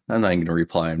 I'm not going to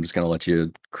reply. I'm just going to let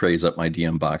you craze up my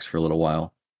DM box for a little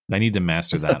while. I need to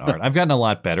master that art. I've gotten a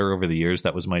lot better over the years.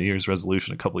 That was my New Year's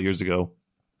resolution a couple of years ago.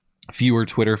 Fewer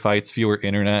Twitter fights, fewer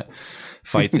internet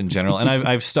fights in general, and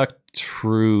I've stuck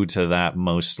true to that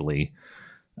mostly.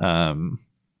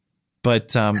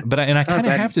 But I kind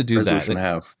of have to do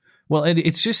that. Well,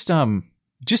 it's just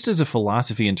as a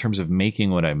philosophy in terms of making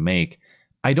what I make.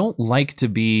 I don't like to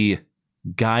be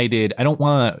guided. I don't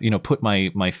want to, put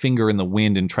my finger in the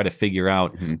wind and try to figure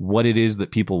out what it is that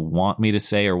people want me to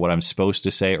say or what I'm supposed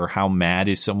to say or how mad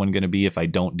is someone going to be if I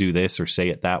don't do this or say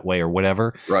it that way or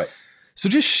whatever. Right. So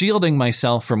just shielding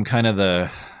myself from kind of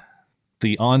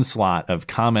the onslaught of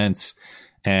comments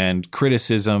and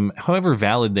criticism, however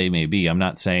valid they may be. I'm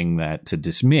not saying that to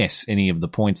dismiss any of the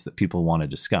points that people want to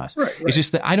discuss. Right. It's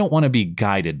just that I don't want to be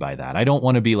guided by that. I don't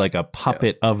want to be like a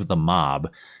puppet of the mob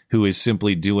who is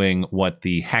simply doing what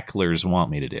the hecklers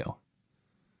want me to do.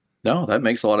 No, that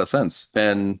makes a lot of sense.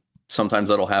 And sometimes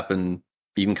that'll happen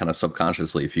even kind of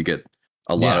subconsciously. If you get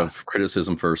a lot of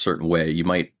criticism for a certain way, you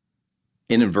might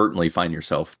inadvertently find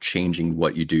yourself changing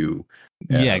what you do.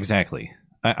 Yeah, exactly.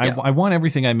 I want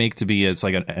everything I make to be as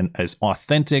like as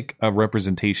authentic a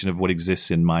representation of what exists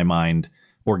in my mind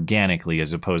organically,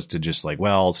 as opposed to just like,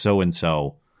 well, so and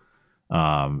so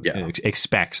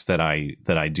expects that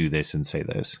I do this and say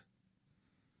this.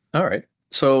 All right.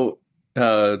 So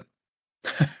got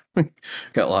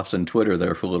lost in Twitter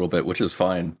there for a little bit, which is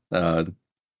fine. I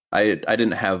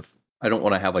don't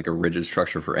want to have like a rigid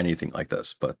structure for anything like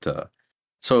this, but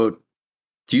so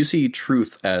do you see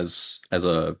truth as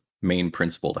a main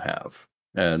principle to have?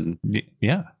 And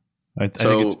yeah, I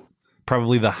think it's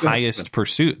probably the highest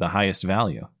pursuit, the highest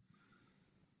value.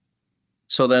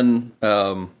 So then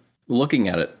looking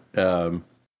at it,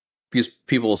 because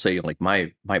people will say like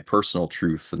my personal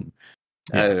truth and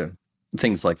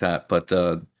things like that. But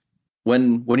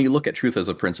when you look at truth as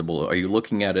a principle, are you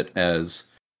looking at it as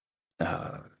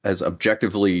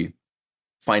objectively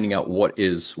finding out what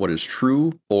is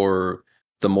true, or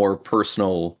the more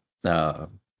personal,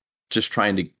 just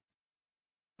trying to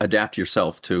adapt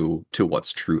yourself to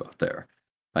what's true out there?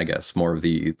 I guess more of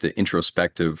the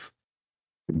introspective,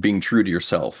 being true to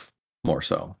yourself more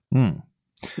so.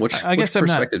 Which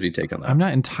perspective do you take on that? I'm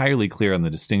not entirely clear on the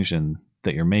distinction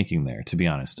that you're making there, to be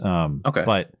honest. Okay.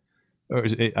 But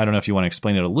I don't know if you want to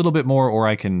explain it a little bit more, or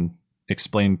I can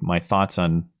explain my thoughts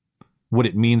on what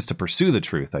it means to pursue the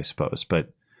truth, I suppose.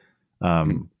 But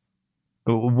can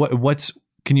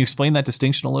you explain that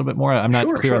distinction a little bit more? I'm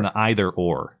not clear on the either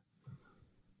or.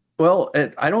 Well,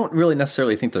 I don't really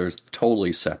necessarily think they're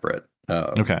totally separate.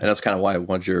 Okay. And that's kind of why I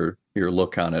want your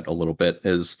look on it a little bit,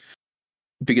 is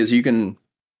because you can,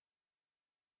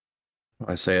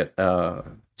 I say it,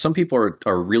 some people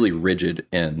are really rigid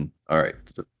in, all right,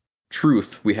 the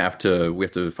truth, we have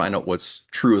to find out what's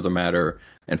true of the matter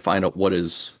and find out what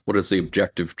is the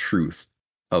objective truth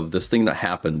of this thing that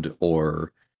happened,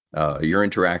 or your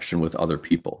interaction with other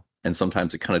people. And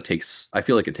sometimes it kind of I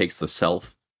feel like it takes the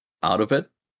self out of it,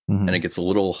 and it gets a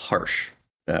little harsh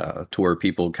to where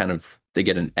people they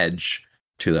get an edge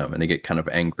to them and they get kind of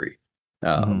angry.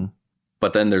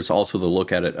 But then there's also the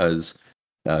look at it as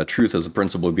truth as a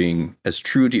principle, being as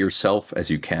true to yourself as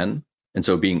you can. And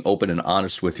so being open and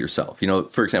honest with yourself.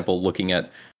 For example, looking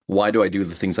at, why do I do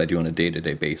the things I do on a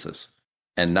day-to-day basis,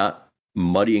 and not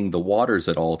muddying the waters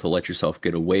at all to let yourself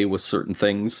get away with certain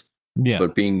things,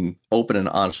 but being open and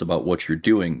honest about what you're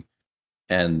doing,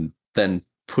 and then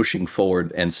pushing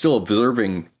forward and still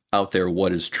observing out there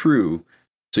what is true,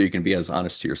 so you can be as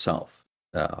honest to yourself.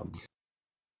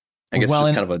 I guess it's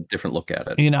kind of a different look at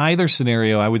it. In either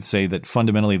scenario, I would say that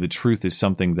fundamentally the truth is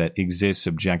something that exists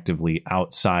objectively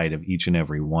outside of each and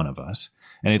every one of us.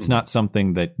 And it's not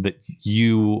something that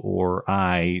you or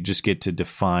I just get to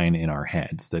define in our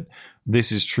heads, that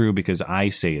this is true because I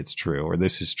say it's true, or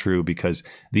this is true because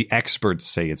the experts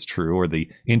say it's true, or the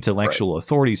intellectual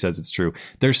authority says it's true.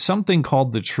 There's something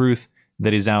called the truth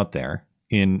that is out there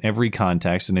in every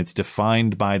context, and it's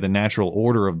defined by the natural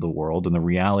order of the world and the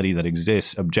reality that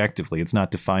exists objectively. It's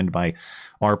not defined by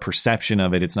our perception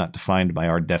of it. It's not defined by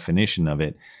our definition of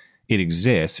it. It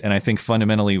exists. And I think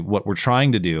fundamentally what we're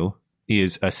trying to do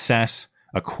is assess,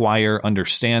 acquire,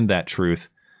 understand that truth.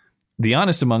 The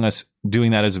honest among us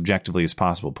doing that as objectively as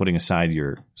possible, putting aside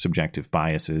your subjective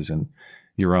biases and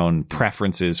your own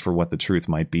preferences for what the truth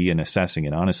might be, and assessing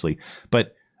it honestly.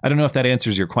 But I don't know if that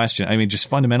answers your question. I mean, just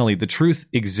fundamentally, the truth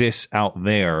exists out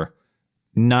there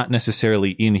not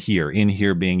necessarily in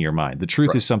here being your mind. The truth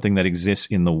Right. is something that exists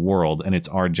in the world, and it's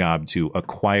our job to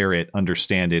acquire it,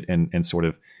 understand it, and sort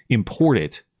of import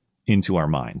it into our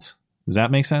minds. Does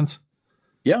that make sense?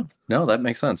 Yeah, no, that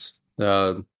makes sense.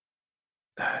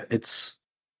 It's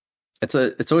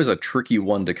always a tricky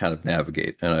one to kind of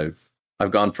navigate, and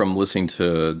I've gone from listening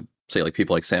to, say, like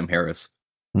people like Sam Harris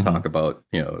talk about,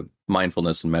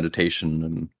 mindfulness and meditation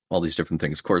and all these different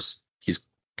things. Of course, he's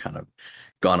kind of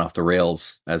gone off the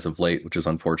rails as of late, which is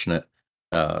unfortunate.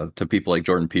 To people like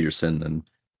Jordan Peterson and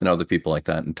other people like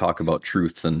that, and talk about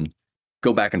truth and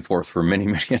go back and forth for many,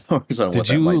 many hours on what that might mean.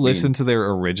 Did you listen to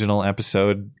their original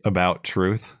episode about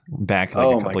truth back like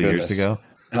a couple of years ago?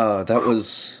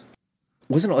 That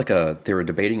wasn't it they were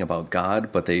debating about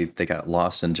God, but they got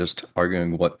lost in just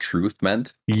arguing what truth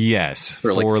meant? Yes.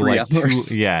 For like 3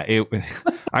 hours.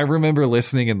 I remember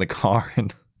listening in the car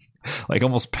and like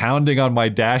almost pounding on my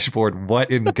dashboard. What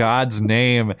in God's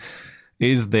name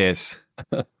is this?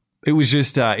 It was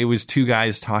just, it was two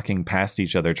guys talking past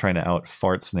each other, trying to out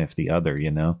fart sniff the other,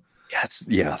 Yeah,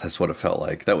 that's what it felt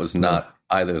like. That was not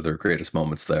either of their greatest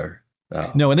moments there.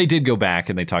 No, and they did go back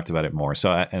and they talked about it more.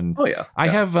 So, I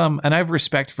have, and I have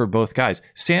respect for both guys.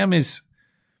 Sam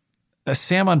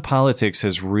on politics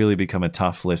has really become a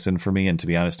tough listen for me. And to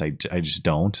be honest, I just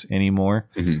don't anymore.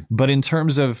 Mm-hmm. But in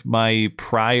terms of my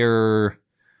prior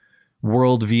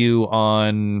worldview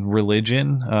on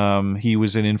religion, he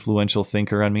was an influential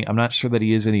thinker on me. I'm not sure that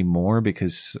he is anymore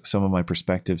because some of my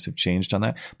perspectives have changed on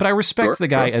that. But I respect the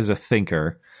guy as a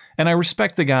thinker. And I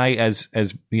respect the guy as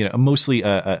mostly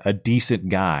a decent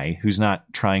guy who's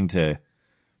not trying to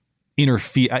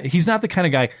interfere. He's not the kind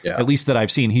of guy, at least that I've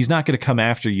seen. He's not going to come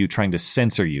after you trying to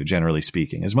censor you, generally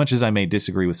speaking. As much as I may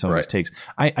disagree with some of his takes,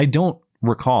 I don't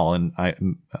recall, and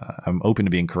I'm open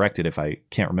to being corrected if I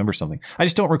can't remember something. I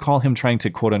just don't recall him trying to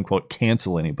quote unquote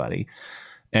cancel anybody.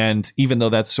 And even though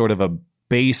that's sort of a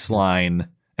baseline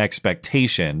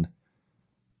expectation,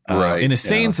 in a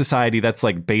sane society, that's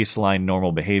like baseline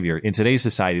normal behavior. In today's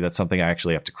society, that's something I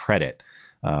actually have to credit.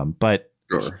 But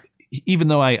even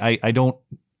though I don't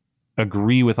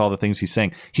agree with all the things he's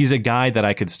saying, he's a guy that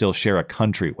I could still share a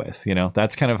country with.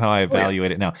 That's kind of how I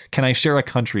evaluate it now. Can I share a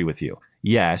country with you?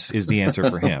 Yes, is the answer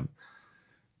for him.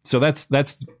 So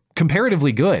that's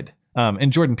comparatively good.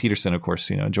 And Jordan Peterson, of course,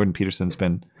 Jordan Peterson's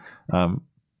been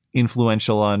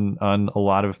influential on a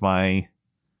lot of my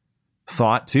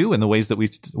thought too, in the ways that we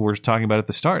were talking about at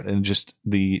the start, and just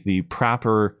the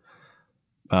proper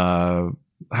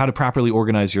how to properly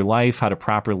organize your life, how to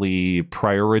properly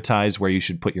prioritize where you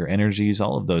should put your energies,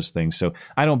 all of those things. So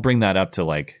I don't bring that up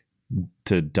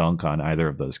to dunk on either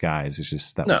of those guys. It's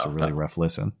just was a really rough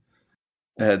listen.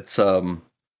 It's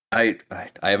I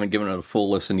haven't given it a full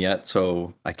listen yet,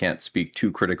 so I can't speak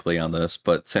too critically on this,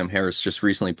 but Sam Harris just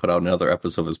recently put out another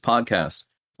episode of his podcast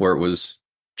where it was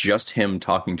just him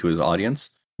talking to his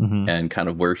audience and kind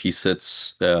of where he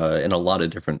sits in a lot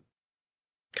of different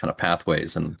kind of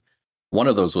pathways. And one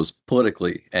of those was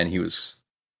politically, and he was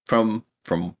from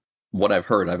what I've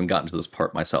heard, I haven't gotten to this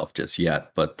part myself just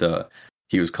yet, but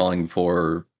he was calling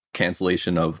for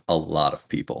cancellation of a lot of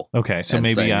people. Okay, so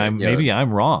maybe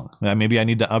I'm wrong. Maybe I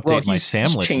need to update my Sam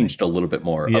listening. Changed a little bit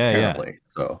more, apparently.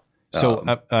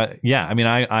 Yeah. I mean,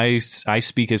 I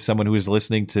speak as someone who was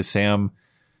listening to Sam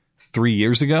 3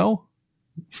 years ago,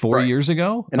 4 years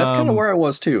ago, and that's kind of where I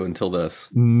was too until this.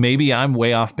 Maybe I'm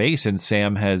way off base, and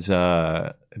Sam has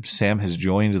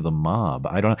joined the mob.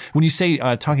 I don't know. When you say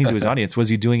talking to his audience, was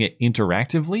he doing it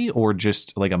interactively or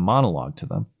just like a monologue to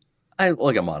them?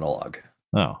 Like a monologue.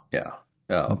 Oh, yeah.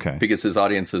 Okay. Because his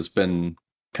audience has been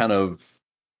kind of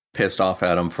pissed off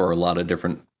at him for a lot of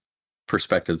different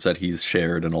perspectives that he's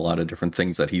shared and a lot of different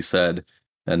things that he said,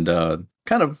 and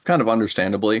kind of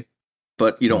understandably.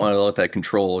 But you don't want to let that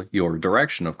control your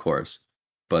direction, of course.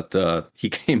 But he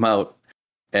came out,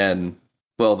 and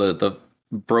the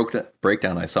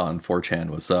breakdown I saw on 4chan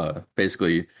was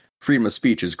basically freedom of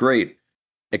speech is great,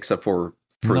 except for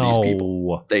these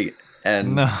people. He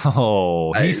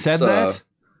said that.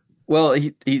 Well,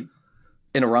 he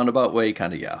in a roundabout way,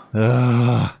 kind of, yeah.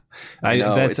 I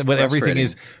know, that's what everything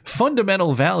is.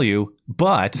 Fundamental value,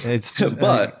 but it's just,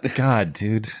 God,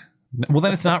 dude. Well,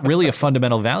 then it's not really a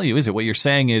fundamental value, is it? What you're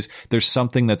saying is there's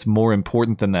something that's more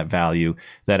important than that value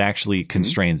that actually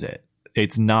constrains it.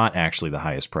 It's not actually the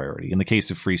highest priority in the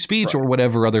case of free speech or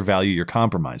whatever other value you're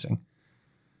compromising.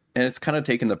 And it's kind of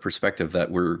taken the perspective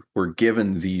that we're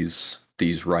given these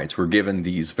rights, we're given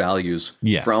these values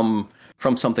from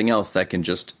something else that can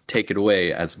just take it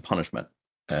away as a punishment.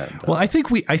 And, I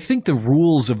think the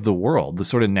rules of the world, the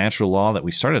sort of natural law that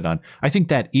we started on, I think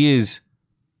that is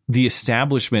the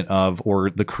establishment of or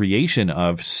the creation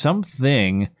of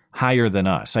something higher than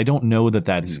us. I don't know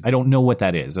I don't know what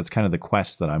that is. That's kind of the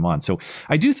quest that I'm on. So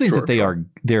I do think that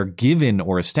they're given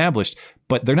or established,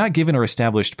 but they're not given or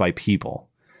established by people.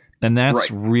 And that's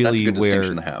really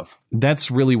that's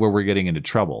really where we're getting into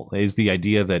trouble, is the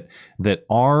idea that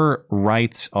our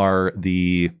rights are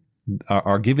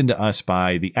given to us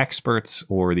by the experts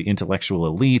or the intellectual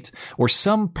elite or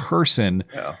some person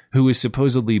who is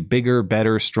supposedly bigger,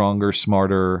 better, stronger,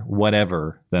 smarter,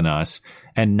 whatever than us,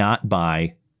 and not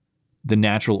by the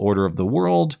natural order of the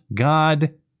world,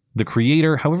 God, the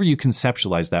creator, however you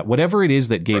conceptualize that. Whatever it is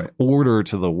that gave order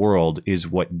to the world is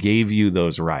what gave you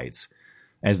those rights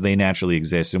as they naturally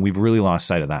exist. And we've really lost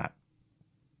sight of that.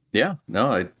 Yeah,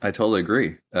 no, I totally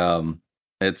agree.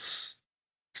 It's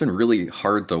been really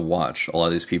hard to watch a lot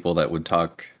of these people that would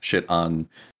talk shit on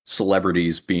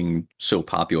celebrities being so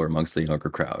popular amongst the younger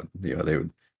crowd. You know,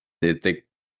 they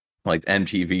like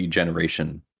MTV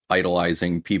generation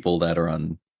idolizing people that are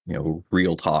on, you know,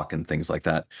 Real Talk and things like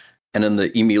that. And then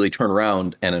they immediately turn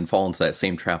around and then fall into that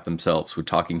same trap themselves with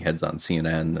talking heads on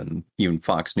CNN and even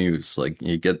Fox News. Like,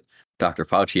 you get Dr.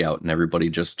 Fauci out and everybody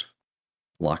just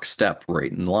locks step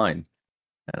right in line.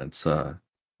 And it's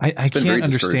I can't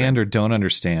understand or don't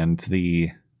understand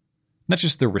not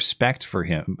just the respect for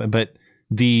him, but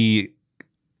the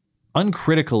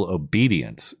uncritical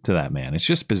obedience to that man. It's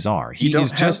just bizarre. He's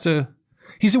a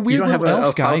weird little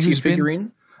elf guy who's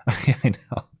figurine? I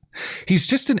know. He's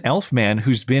just an elf man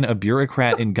who's been a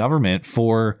bureaucrat in government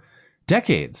for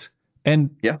decades.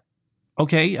 And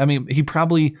okay, I mean,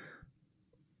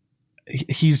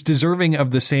 he's deserving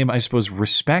of the same, I suppose,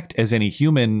 respect as any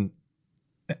human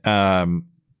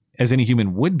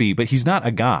would be, but he's not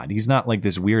a god. He's not like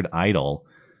this weird idol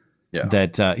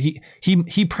that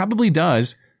he probably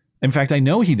does. In fact, I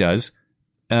know he does.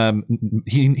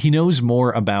 He knows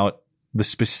more about the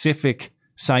specific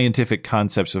scientific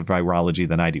concepts of virology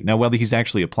than I do. Now, whether he's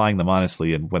actually applying them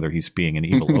honestly and whether he's being an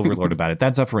evil overlord about it,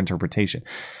 that's up for interpretation.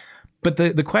 But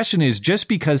the question is, just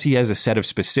because he has a set of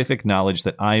specific knowledge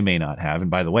that I may not have,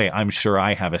 and by the way, I'm sure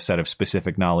I have a set of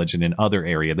specific knowledge in another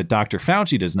area that Dr.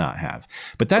 Fauci does not have,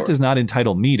 but that does not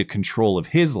entitle me to control of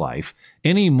his life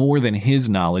any more than his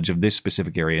knowledge of this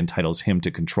specific area entitles him to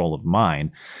control of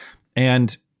mine.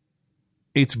 And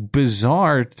it's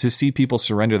bizarre to see people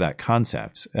surrender that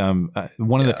concept.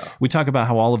 We talk about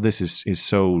how all of this is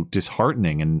so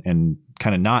disheartening and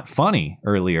kind of not funny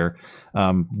earlier.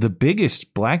 The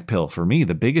biggest black pill for me,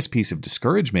 the biggest piece of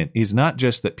discouragement is not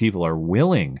just that people are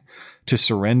willing to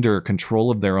surrender control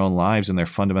of their own lives and their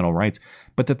fundamental rights,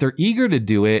 but that they're eager to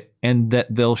do it and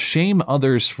that they'll shame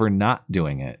others for not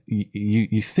doing it.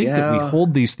 You think that we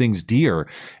hold these things dear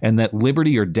and that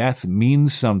liberty or death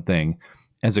means something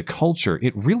as a culture.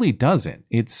 It really doesn't.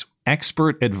 It's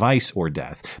expert advice or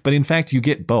death. But in fact, you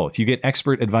get both. You get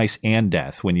expert advice and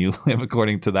death when you live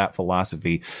according to that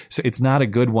philosophy. So it's not a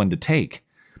good one to take.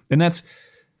 And that's,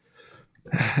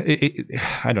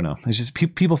 I don't know. It's just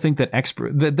people think that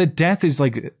that death is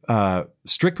like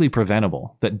strictly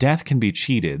preventable, that death can be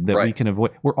cheated, that we can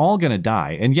avoid. We're all going to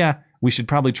die. And yeah, we should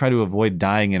probably try to avoid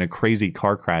dying in a crazy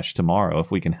car crash tomorrow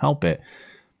if we can help it.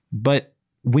 But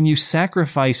when you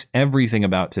sacrifice everything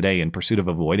about today in pursuit of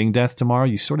avoiding death tomorrow,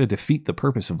 you sort of defeat the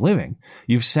purpose of living.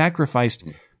 You've sacrificed.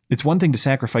 It's one thing to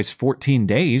sacrifice 14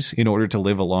 days in order to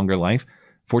live a longer life.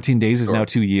 14 days is now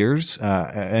 2 years.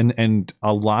 And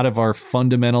a lot of our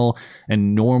fundamental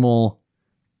and normal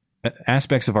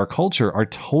aspects of our culture are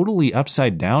totally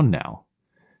upside down now.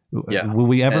 Yeah. Will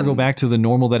we ever go back to the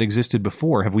normal that existed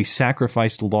before? Have we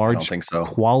sacrificed large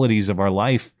qualities of our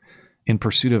life in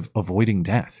pursuit of avoiding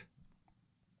death?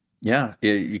 Yeah,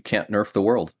 you can't nerf the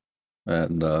world.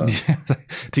 And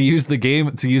to use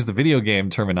the video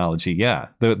game terminology,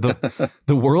 the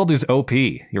world is OP.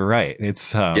 You're right.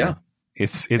 It's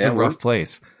it's a rough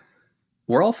place.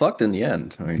 We're all fucked in the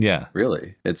end. I mean,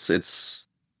 really, it's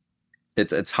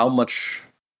how much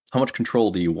control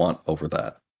do you want over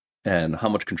that, and how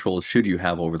much control should you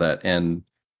have over that, and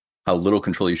how little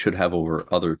control you should have over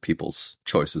other people's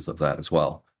choices of that as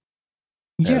well.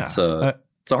 Yeah.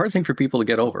 It's a hard thing for people to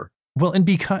get over. Well, and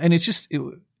it's just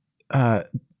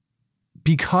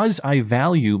because I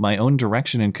value my own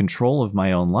direction and control of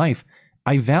my own life,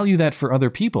 I value that for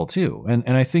other people too.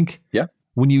 And I think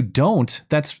when you don't,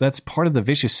 that's part of the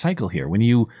vicious cycle here. When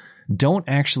you don't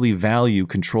actually value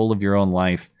control of your own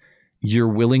life, you're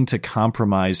willing to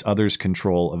compromise others'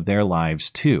 control of their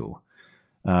lives too.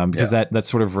 Because that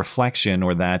sort of reflection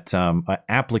or that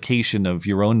application of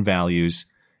your own values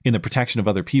in the protection of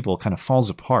other people kind of falls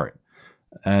apart.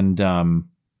 And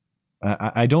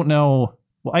I don't know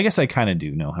well, I guess I kind of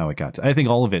do know how it got to. I think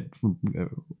all of it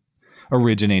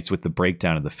originates with the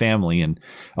breakdown of the family, and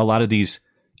a lot of these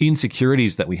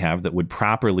insecurities that we have that would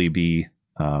properly be.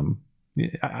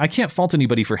 I can't fault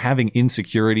anybody for having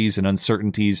insecurities and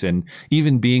uncertainties and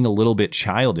even being a little bit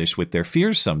childish with their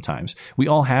fears sometimes. We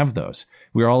all have those.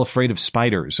 We're all afraid of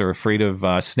spiders or afraid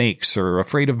of snakes or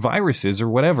afraid of viruses or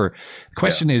whatever. The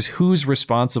question is, who's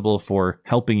responsible for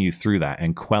helping you through that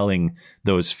and quelling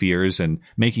those fears and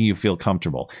making you feel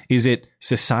comfortable? Is it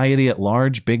society at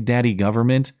large, big daddy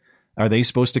government? Are they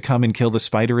supposed to come and kill the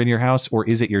spider in your house, or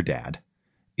is it your dad?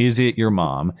 Is it your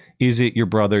mom? Is it your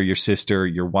brother, your sister,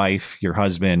 your wife, your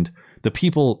husband? The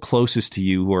people closest to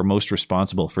you who are most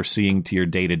responsible for seeing to your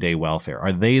day-to-day welfare.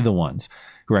 Are they the ones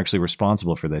who are actually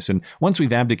responsible for this? And once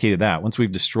we've abdicated that, once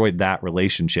we've destroyed that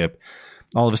relationship,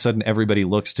 all of a sudden everybody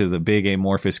looks to the big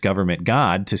amorphous government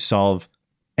God to solve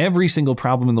every single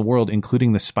problem in the world,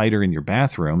 including the spider in your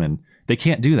bathroom. And they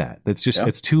can't do that. That's just,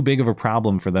 it's too big of a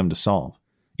problem for them to solve.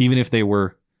 Even if they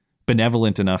were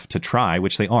benevolent enough to try,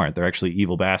 which they aren't. They're actually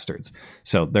evil bastards.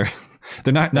 So they're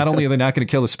not only are they not going to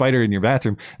kill the spider in your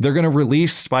bathroom, they're going to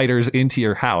release spiders into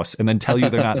your house and then tell you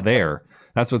they're not there.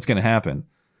 That's what's going to happen.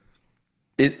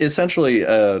 It essentially,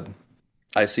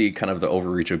 I see kind of the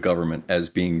overreach of government as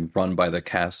being run by the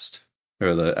cast, or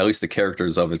at least the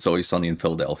characters of It's Always Sunny in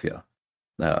Philadelphia.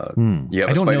 You have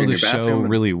I don't know the show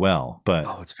really well, but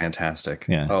it's fantastic.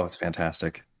 Yeah. Oh, it's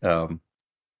fantastic.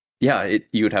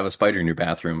 You would have a spider in your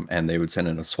bathroom, and they would send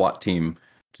in a SWAT team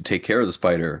to take care of the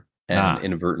spider and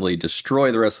inadvertently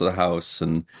destroy the rest of the house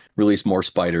and release more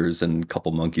spiders and a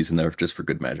couple monkeys in there just for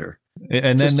good measure.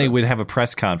 And then they would have a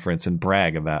press conference and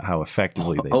brag about how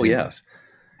effectively they do this.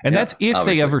 And that's if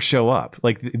they ever show up.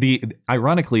 Like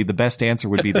ironically, the best answer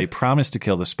would be they promise to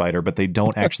kill the spider, but they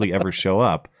don't actually ever show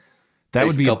up. That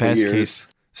would be a best case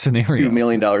scenario. $2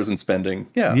 million in spending.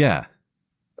 Yeah. Yeah.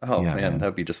 Oh, man, that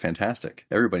would be just fantastic.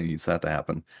 Everybody needs that to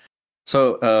happen.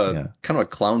 So kind of a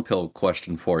clown pill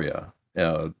question for you.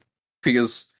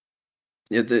 Because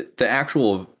the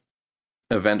actual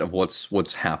event of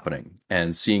what's happening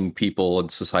and seeing people and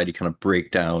society kind of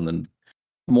break down and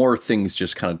more things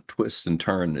just kind of twist and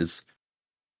turn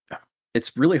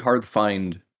it's really hard to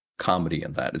find comedy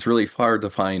in that. It's really hard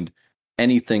to find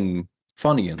anything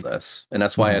funny in this. And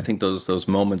that's why I think those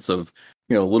moments of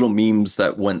little memes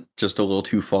that went just a little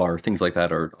too far, things like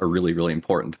that are really, really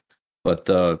important. But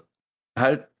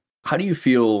how do you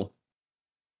feel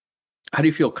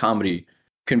comedy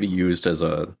can be used as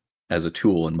a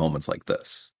tool in moments like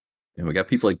this? And we got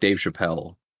people like Dave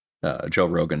Chappelle, Joe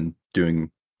Rogan doing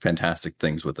fantastic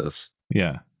things with this.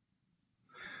 Yeah.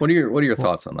 What are your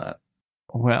thoughts on that?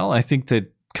 Well, I think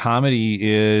that comedy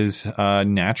is a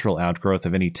natural outgrowth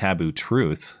of any taboo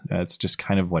truth. That's just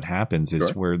kind of what happens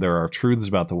is where there are truths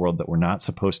about the world that we're not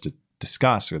supposed to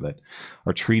discuss or that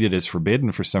are treated as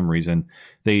forbidden for some reason.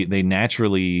 They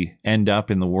naturally end up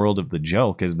in the world of the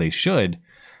joke, as they should.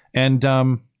 And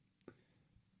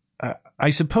I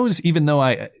suppose, even though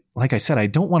like I said, I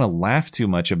don't want to laugh too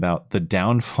much about the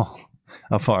downfall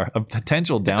of a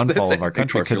potential downfall of our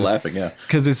country. Of course you're laughing, yeah.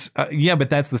 Because it's but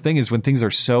that's the thing is when things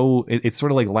are so, it's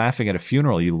sort of like laughing at a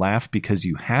funeral. You laugh because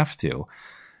you have to.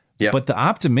 Yeah. But the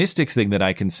optimistic thing that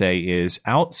I can say is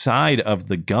outside of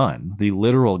the gun, the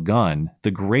literal gun,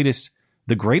 the greatest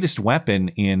weapon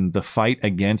in the fight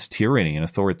against tyranny and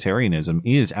authoritarianism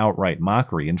is outright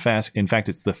mockery. In fact,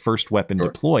 it's the first weapon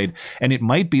deployed, and it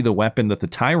might be the weapon that the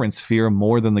tyrants fear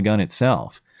more than the gun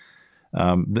itself.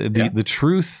 The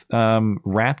truth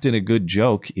wrapped in a good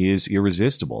joke is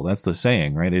irresistible. That's the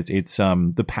saying, right? It's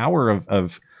the power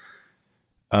of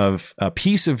a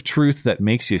piece of truth that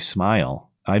makes you smile.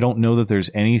 I don't know that there's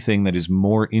anything that is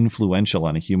more influential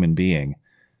on a human being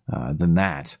than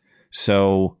that.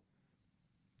 So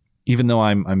even though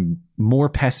I'm more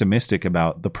pessimistic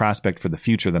about the prospect for the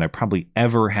future than I probably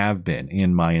ever have been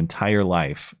in my entire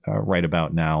life right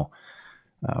about now,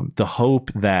 the hope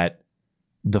that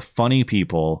the funny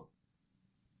people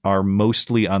are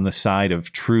mostly on the side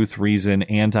of truth, reason,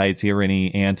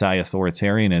 anti-tyranny,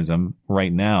 anti-authoritarianism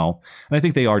right now. And I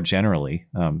think they are generally.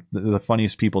 The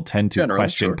funniest people tend to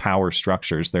question power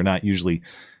structures. They're not usually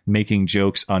making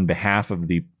jokes on behalf of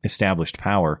the established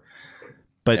power.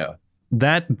 But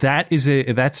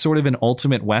that's sort of an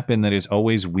ultimate weapon that is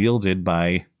always wielded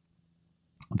by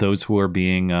those who are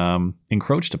being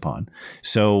encroached upon.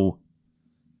 So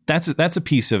that's a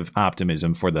piece of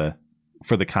optimism for the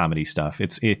comedy stuff.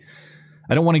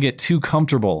 I don't want to get too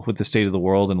comfortable with the state of the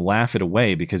world and laugh it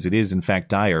away because it is in fact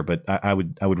dire. But I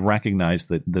would recognize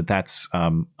that's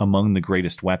among the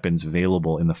greatest weapons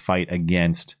available in the fight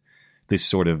against this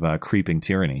sort of creeping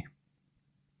tyranny.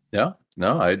 Yeah,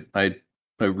 no, I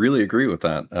I really agree with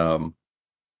that.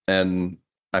 And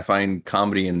I find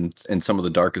comedy in some of the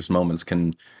darkest moments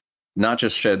can not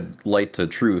just shed light to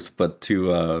truth, but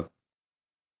to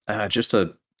just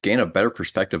to gain a better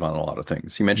perspective on a lot of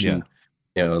things. You Yeah. mentioned,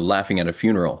 laughing at a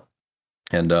funeral,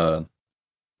 and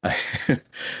I,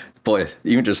 boy,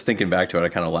 even just thinking back to it, I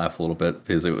kind of laugh a little bit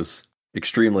because it was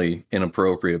extremely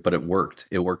inappropriate, but it worked.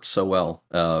 It worked so well.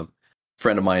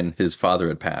 Friend of mine, his father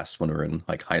had passed when we were in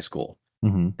like high school,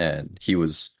 Hmm. and he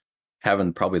was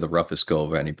having probably the roughest go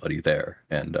of anybody there.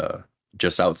 And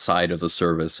just outside of the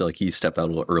service, like he stepped out a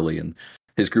little early, and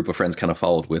his group of friends kind of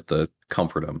followed with to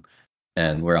comfort him.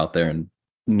 And we're out there, and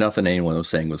nothing anyone was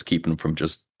saying was keeping him from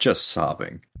just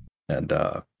sobbing. And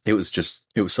it was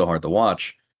so hard to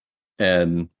watch.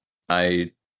 And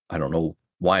I don't know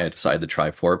why I decided to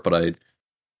try for it, but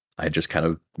I just kind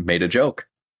of made a joke,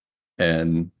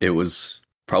 and it was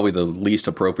probably the least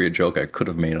appropriate joke I could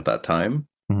have made at that time.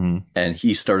 Hmm. And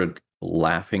he started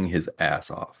laughing his ass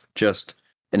off.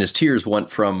 And his tears went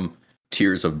from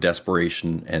tears of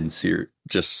desperation and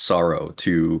just sorrow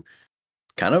to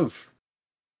kind of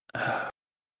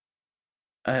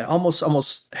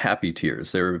almost happy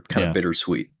tears. They were kind of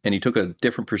bittersweet, and he took a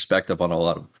different perspective on a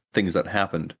lot of things that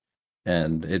happened,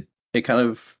 and it kind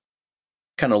of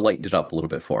lightened it up a little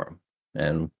bit for him.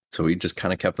 And so he just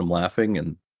kind of kept him laughing,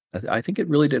 and I think it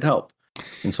really did help.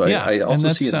 And so I also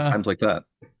see it in times like that.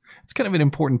 It's kind of an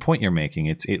important point you're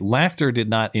making. Laughter did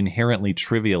not inherently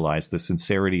trivialize the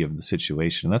sincerity of the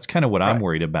situation. And that's kind of what I'm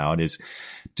worried about is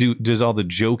does all the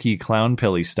jokey clown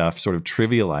pilly stuff sort of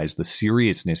trivialize the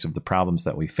seriousness of the problems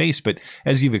that we face? But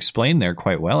as you've explained there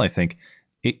quite well, I think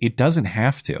it doesn't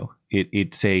have to.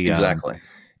 It's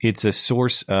a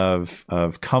source of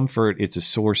comfort. It's a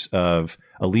source of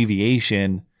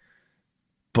alleviation,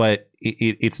 but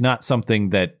it's not something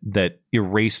that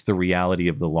erased the reality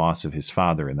of the loss of his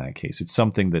father in that case. It's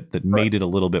something that made it a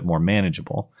little bit more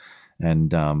manageable.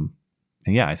 And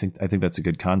yeah, I think that's a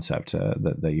good concept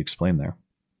that you explained there.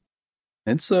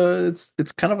 It's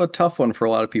kind of a tough one for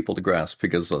a lot of people to grasp,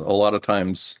 because a lot of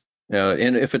times,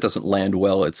 and if it doesn't land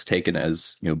well, it's taken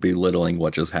as belittling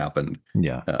what just happened.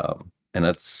 Yeah, and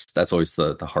that's always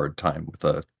the hard time with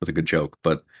a good joke.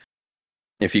 But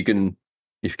if you can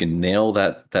nail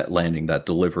that landing, that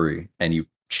delivery, and you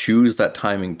choose that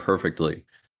timing perfectly,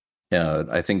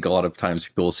 I think a lot of times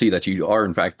people will see that you are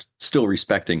in fact still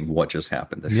respecting what just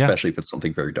happened, especially if it's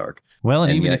something very dark. Well,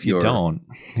 and even if you don't,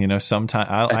 sometimes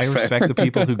I respect the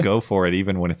people who go for it,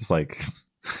 even when it's like,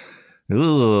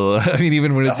 ooh, I mean,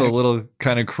 even when it's a little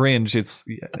kind of cringe, it's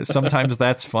sometimes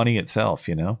that's funny itself,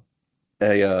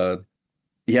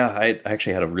 I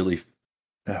actually had a really,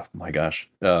 oh my gosh,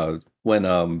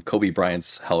 when Kobe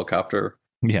Bryant's helicopter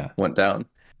went down,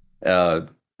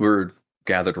 we were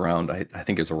gathered around, I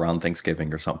think it was around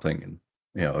Thanksgiving or something,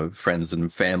 and friends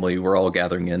and family were all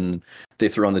gathering in. They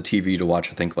threw on the TV to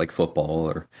watch, I think, like football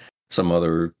or some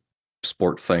other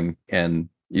sport thing, and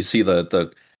you see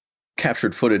the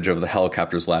captured footage of the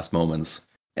helicopter's last moments,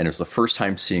 and it was the first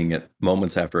time seeing it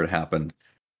moments after it happened,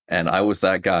 and I was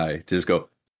that guy to just go,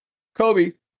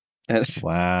 Kobe. And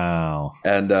wow.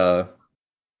 And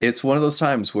it's one of those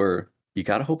times where you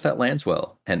got to hope that lands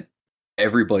well. And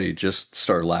everybody just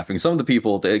started laughing. Some of the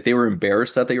people, they were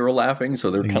embarrassed that they were laughing, so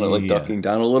they're kind of like ducking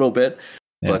down a little bit.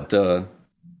 Yeah. But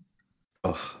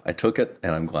I took it,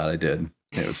 and I'm glad I did.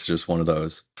 It was just one of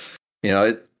those.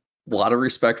 A lot of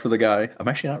respect for the guy. I'm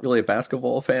actually not really a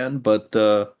basketball fan, but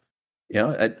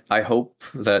I hope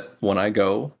that when I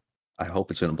go, I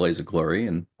hope it's in a blaze of glory,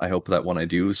 and I hope that when I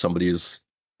do, somebody is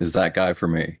that guy for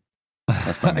me.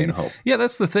 That's my main hope. Yeah,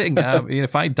 that's the thing.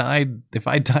 If I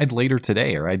died later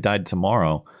today, or I died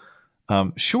tomorrow,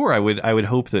 sure, I would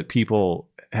hope that people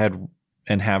had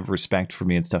and have respect for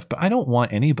me and stuff. But I don't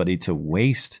want anybody to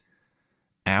waste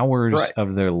hours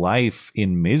of their life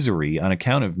in misery on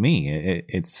account of me.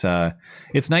 It's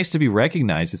nice to be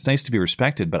recognized. It's nice to be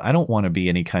respected, but I don't want to be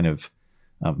any kind of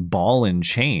ball and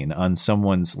chain on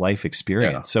someone's life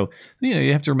experience. Yeah. So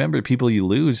you have to remember, the people you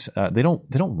lose, they don't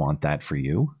want that for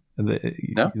you.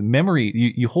 The memory,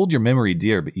 you hold your memory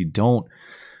dear, but you don't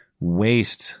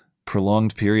waste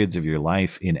prolonged periods of your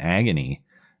life in agony.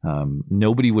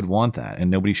 Nobody would want that,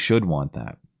 and nobody should want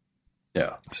that.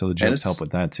 Yeah. So the jokes help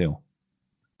with that too.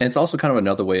 And it's also kind of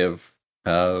another way of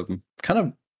kind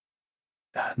of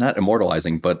not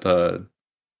immortalizing, but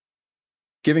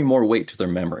giving more weight to their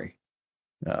memory.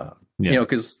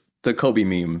 Because the Kobe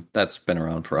meme, that's been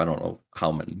around for I don't know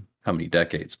how many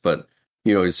decades, but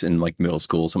it's in like middle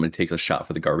school, somebody takes a shot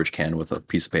for the garbage can with a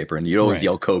piece of paper, and you always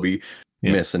yell Kobe,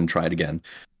 miss, and try it again.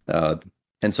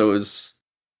 And so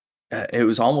it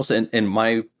was almost in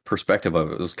my perspective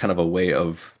of it, was kind of a way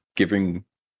of giving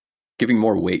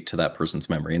more weight to that person's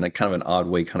memory, and like kind of an odd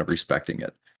way, kind of respecting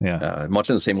it. Yeah. Much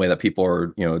in the same way that people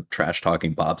are, trash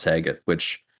talking Bob Saget,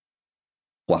 which,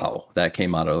 wow, that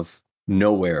came out of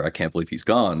nowhere. I can't believe he's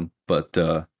gone, but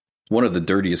one of the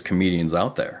dirtiest comedians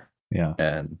out there. Yeah.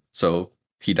 And so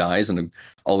he dies, and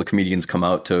all the comedians come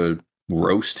out to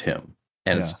roast him,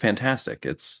 and it's fantastic.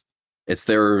 It's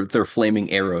their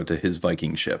flaming arrow to his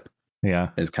Viking ship. Yeah,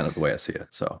 is kind of the way I see it.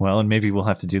 So, well, and maybe we'll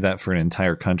have to do that for an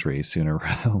entire country sooner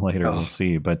rather than later. We'll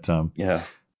see. But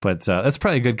but that's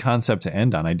probably a good concept to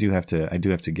end on. I do have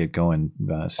to get going.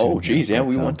 Soon geez, here,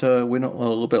 we went a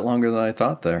little bit longer than I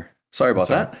thought there. Sorry about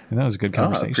that. That was a good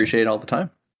conversation. I appreciate it all the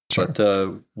time. Sure.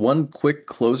 But one quick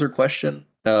closer question.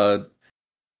 I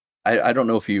don't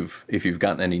know if you've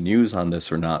gotten any news on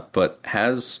this or not, but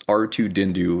has R2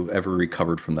 Dindu ever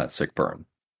recovered from that sick burn?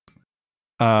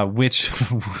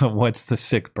 What's the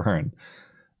sick burn?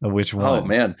 Which one? Oh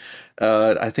man,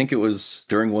 I think it was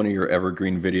during one of your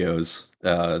evergreen videos,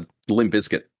 Limp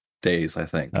Bizkit days, I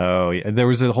think. Oh yeah, there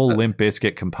was a whole Limp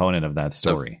Bizkit component of that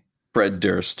story. Fred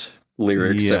Durst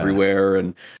lyrics everywhere,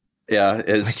 and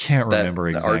I can't remember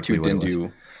exactly what it was.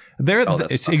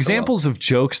 It's examples of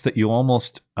jokes that you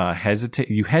almost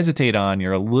hesitate on.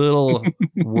 You're a little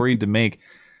worried to make.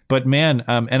 But man,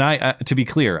 and I to be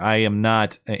clear, I am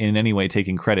not in any way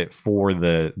taking credit for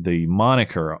the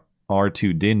moniker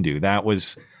R2 Dindu. That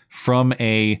was from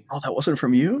a... Oh, that wasn't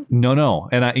from you? No.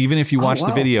 And even if you watch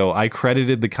the video, I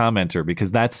credited the commenter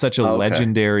because that's such a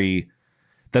legendary...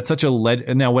 That's such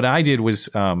a Now, what I did was,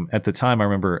 at the time, I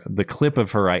remember the clip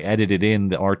of her, I edited in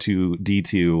the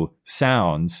R2D2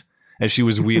 sounds as she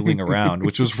was wheeling around,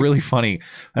 which was really funny.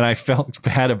 And I felt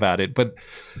bad about it. But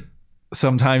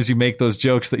sometimes you make those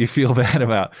jokes that you feel bad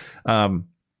about.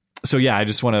 So yeah, I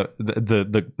just want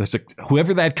to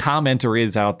whoever that commenter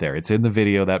is out there, it's in the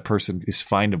video. That person is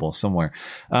findable somewhere.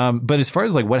 But as far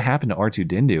as like what happened to R2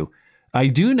 Dindu, I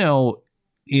do know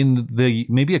in the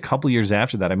maybe a couple years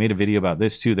after that, I made a video about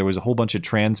this too. There was a whole bunch of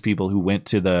trans people who went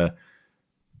to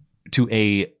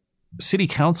a city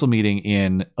council meeting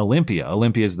in Olympia.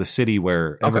 Olympia is the city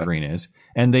where Evergreen is.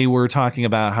 And they were talking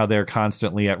about how they're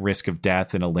constantly at risk of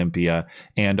death in Olympia.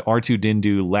 And R2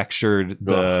 Dindu lectured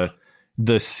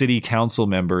the city council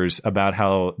members about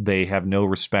how they have no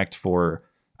respect for,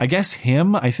 I guess,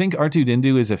 him. I think R2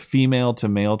 Dindu is a female to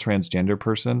male transgender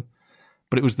person.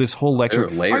 But it was this whole lecture.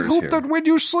 I hope that when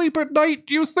you sleep at night,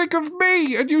 you think of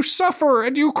me and you suffer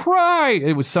and you cry.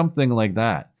 It was something like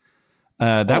that.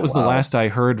 That was the last I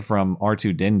heard from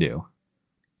R2 Dindu.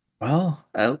 Well,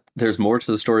 there's more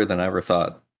to the story than I ever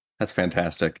thought. That's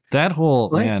fantastic. That whole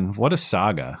man, what a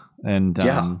saga! And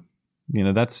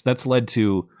that's led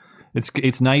to.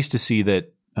 It's nice to see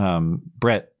that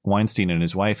Brett Weinstein and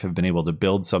his wife have been able to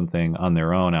build something on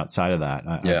their own outside of that.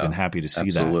 I've been happy to see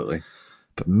that. Absolutely.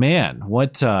 But man,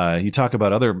 what you talk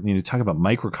about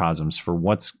microcosms for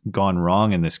what's gone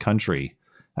wrong in this country.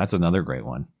 That's another great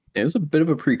one. It was a bit of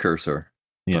a precursor.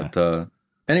 Yeah. But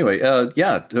anyway,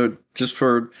 just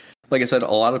for, like I said,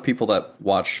 a lot of people that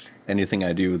watch anything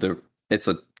I do, it's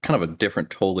a kind of a different,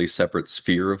 totally separate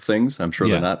sphere of things. I'm sure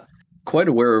they're not quite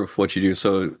aware of what you do.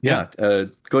 So go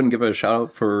ahead and give it a shout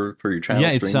out for your channel.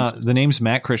 Yeah, it's the name's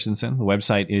Matt Christensen. The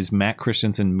website is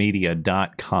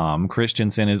mattchristensenmedia.com.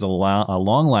 Christensen is a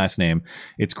long last name.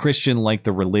 It's Christian like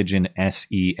the religion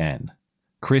SEN.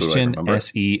 Christian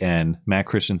SEN,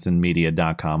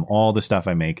 mattchristensenmedia.com. All the stuff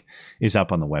I make is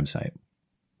up on the website.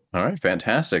 All right,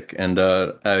 fantastic. And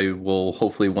I will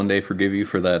hopefully one day forgive you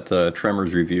for that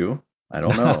Tremors review. I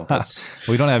don't know.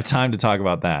 We don't have time to talk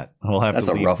about that. That's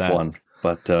a rough one.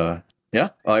 But I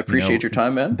appreciate your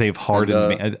time, man. They've hardened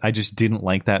me. I just didn't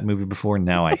like that movie before.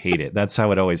 Now I hate it. That's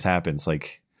how it always happens.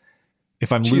 Like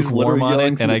if I'm lukewarm on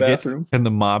it and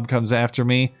the mob comes after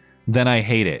me, then I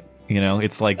hate it.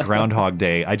 It's like Groundhog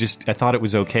Day. I thought it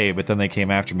was okay, but then they came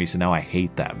after me, so now I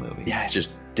hate that movie. Yeah,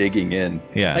 just digging in.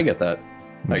 Yeah. I get that.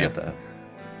 I get that.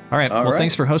 All right.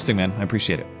 Thanks for hosting, man. I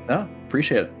appreciate it. No,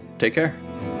 appreciate it. Take care.